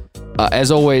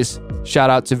 As always, shout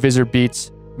out to Visor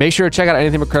Beats. Make sure to check out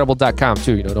anythingbutcredible.com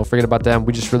too. You know, don't forget about them.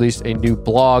 We just released a new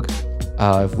blog.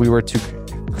 If we were to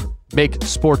make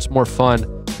sports more fun,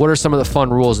 what are some of the fun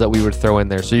rules that we would throw in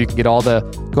there? So you can get all the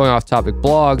Going Off Topic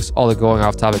blogs, all the Going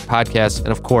Off Topic podcasts, and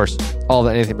of course, all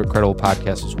the Anything But Credible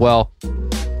podcasts as well.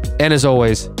 And as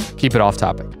always, keep it off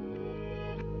topic.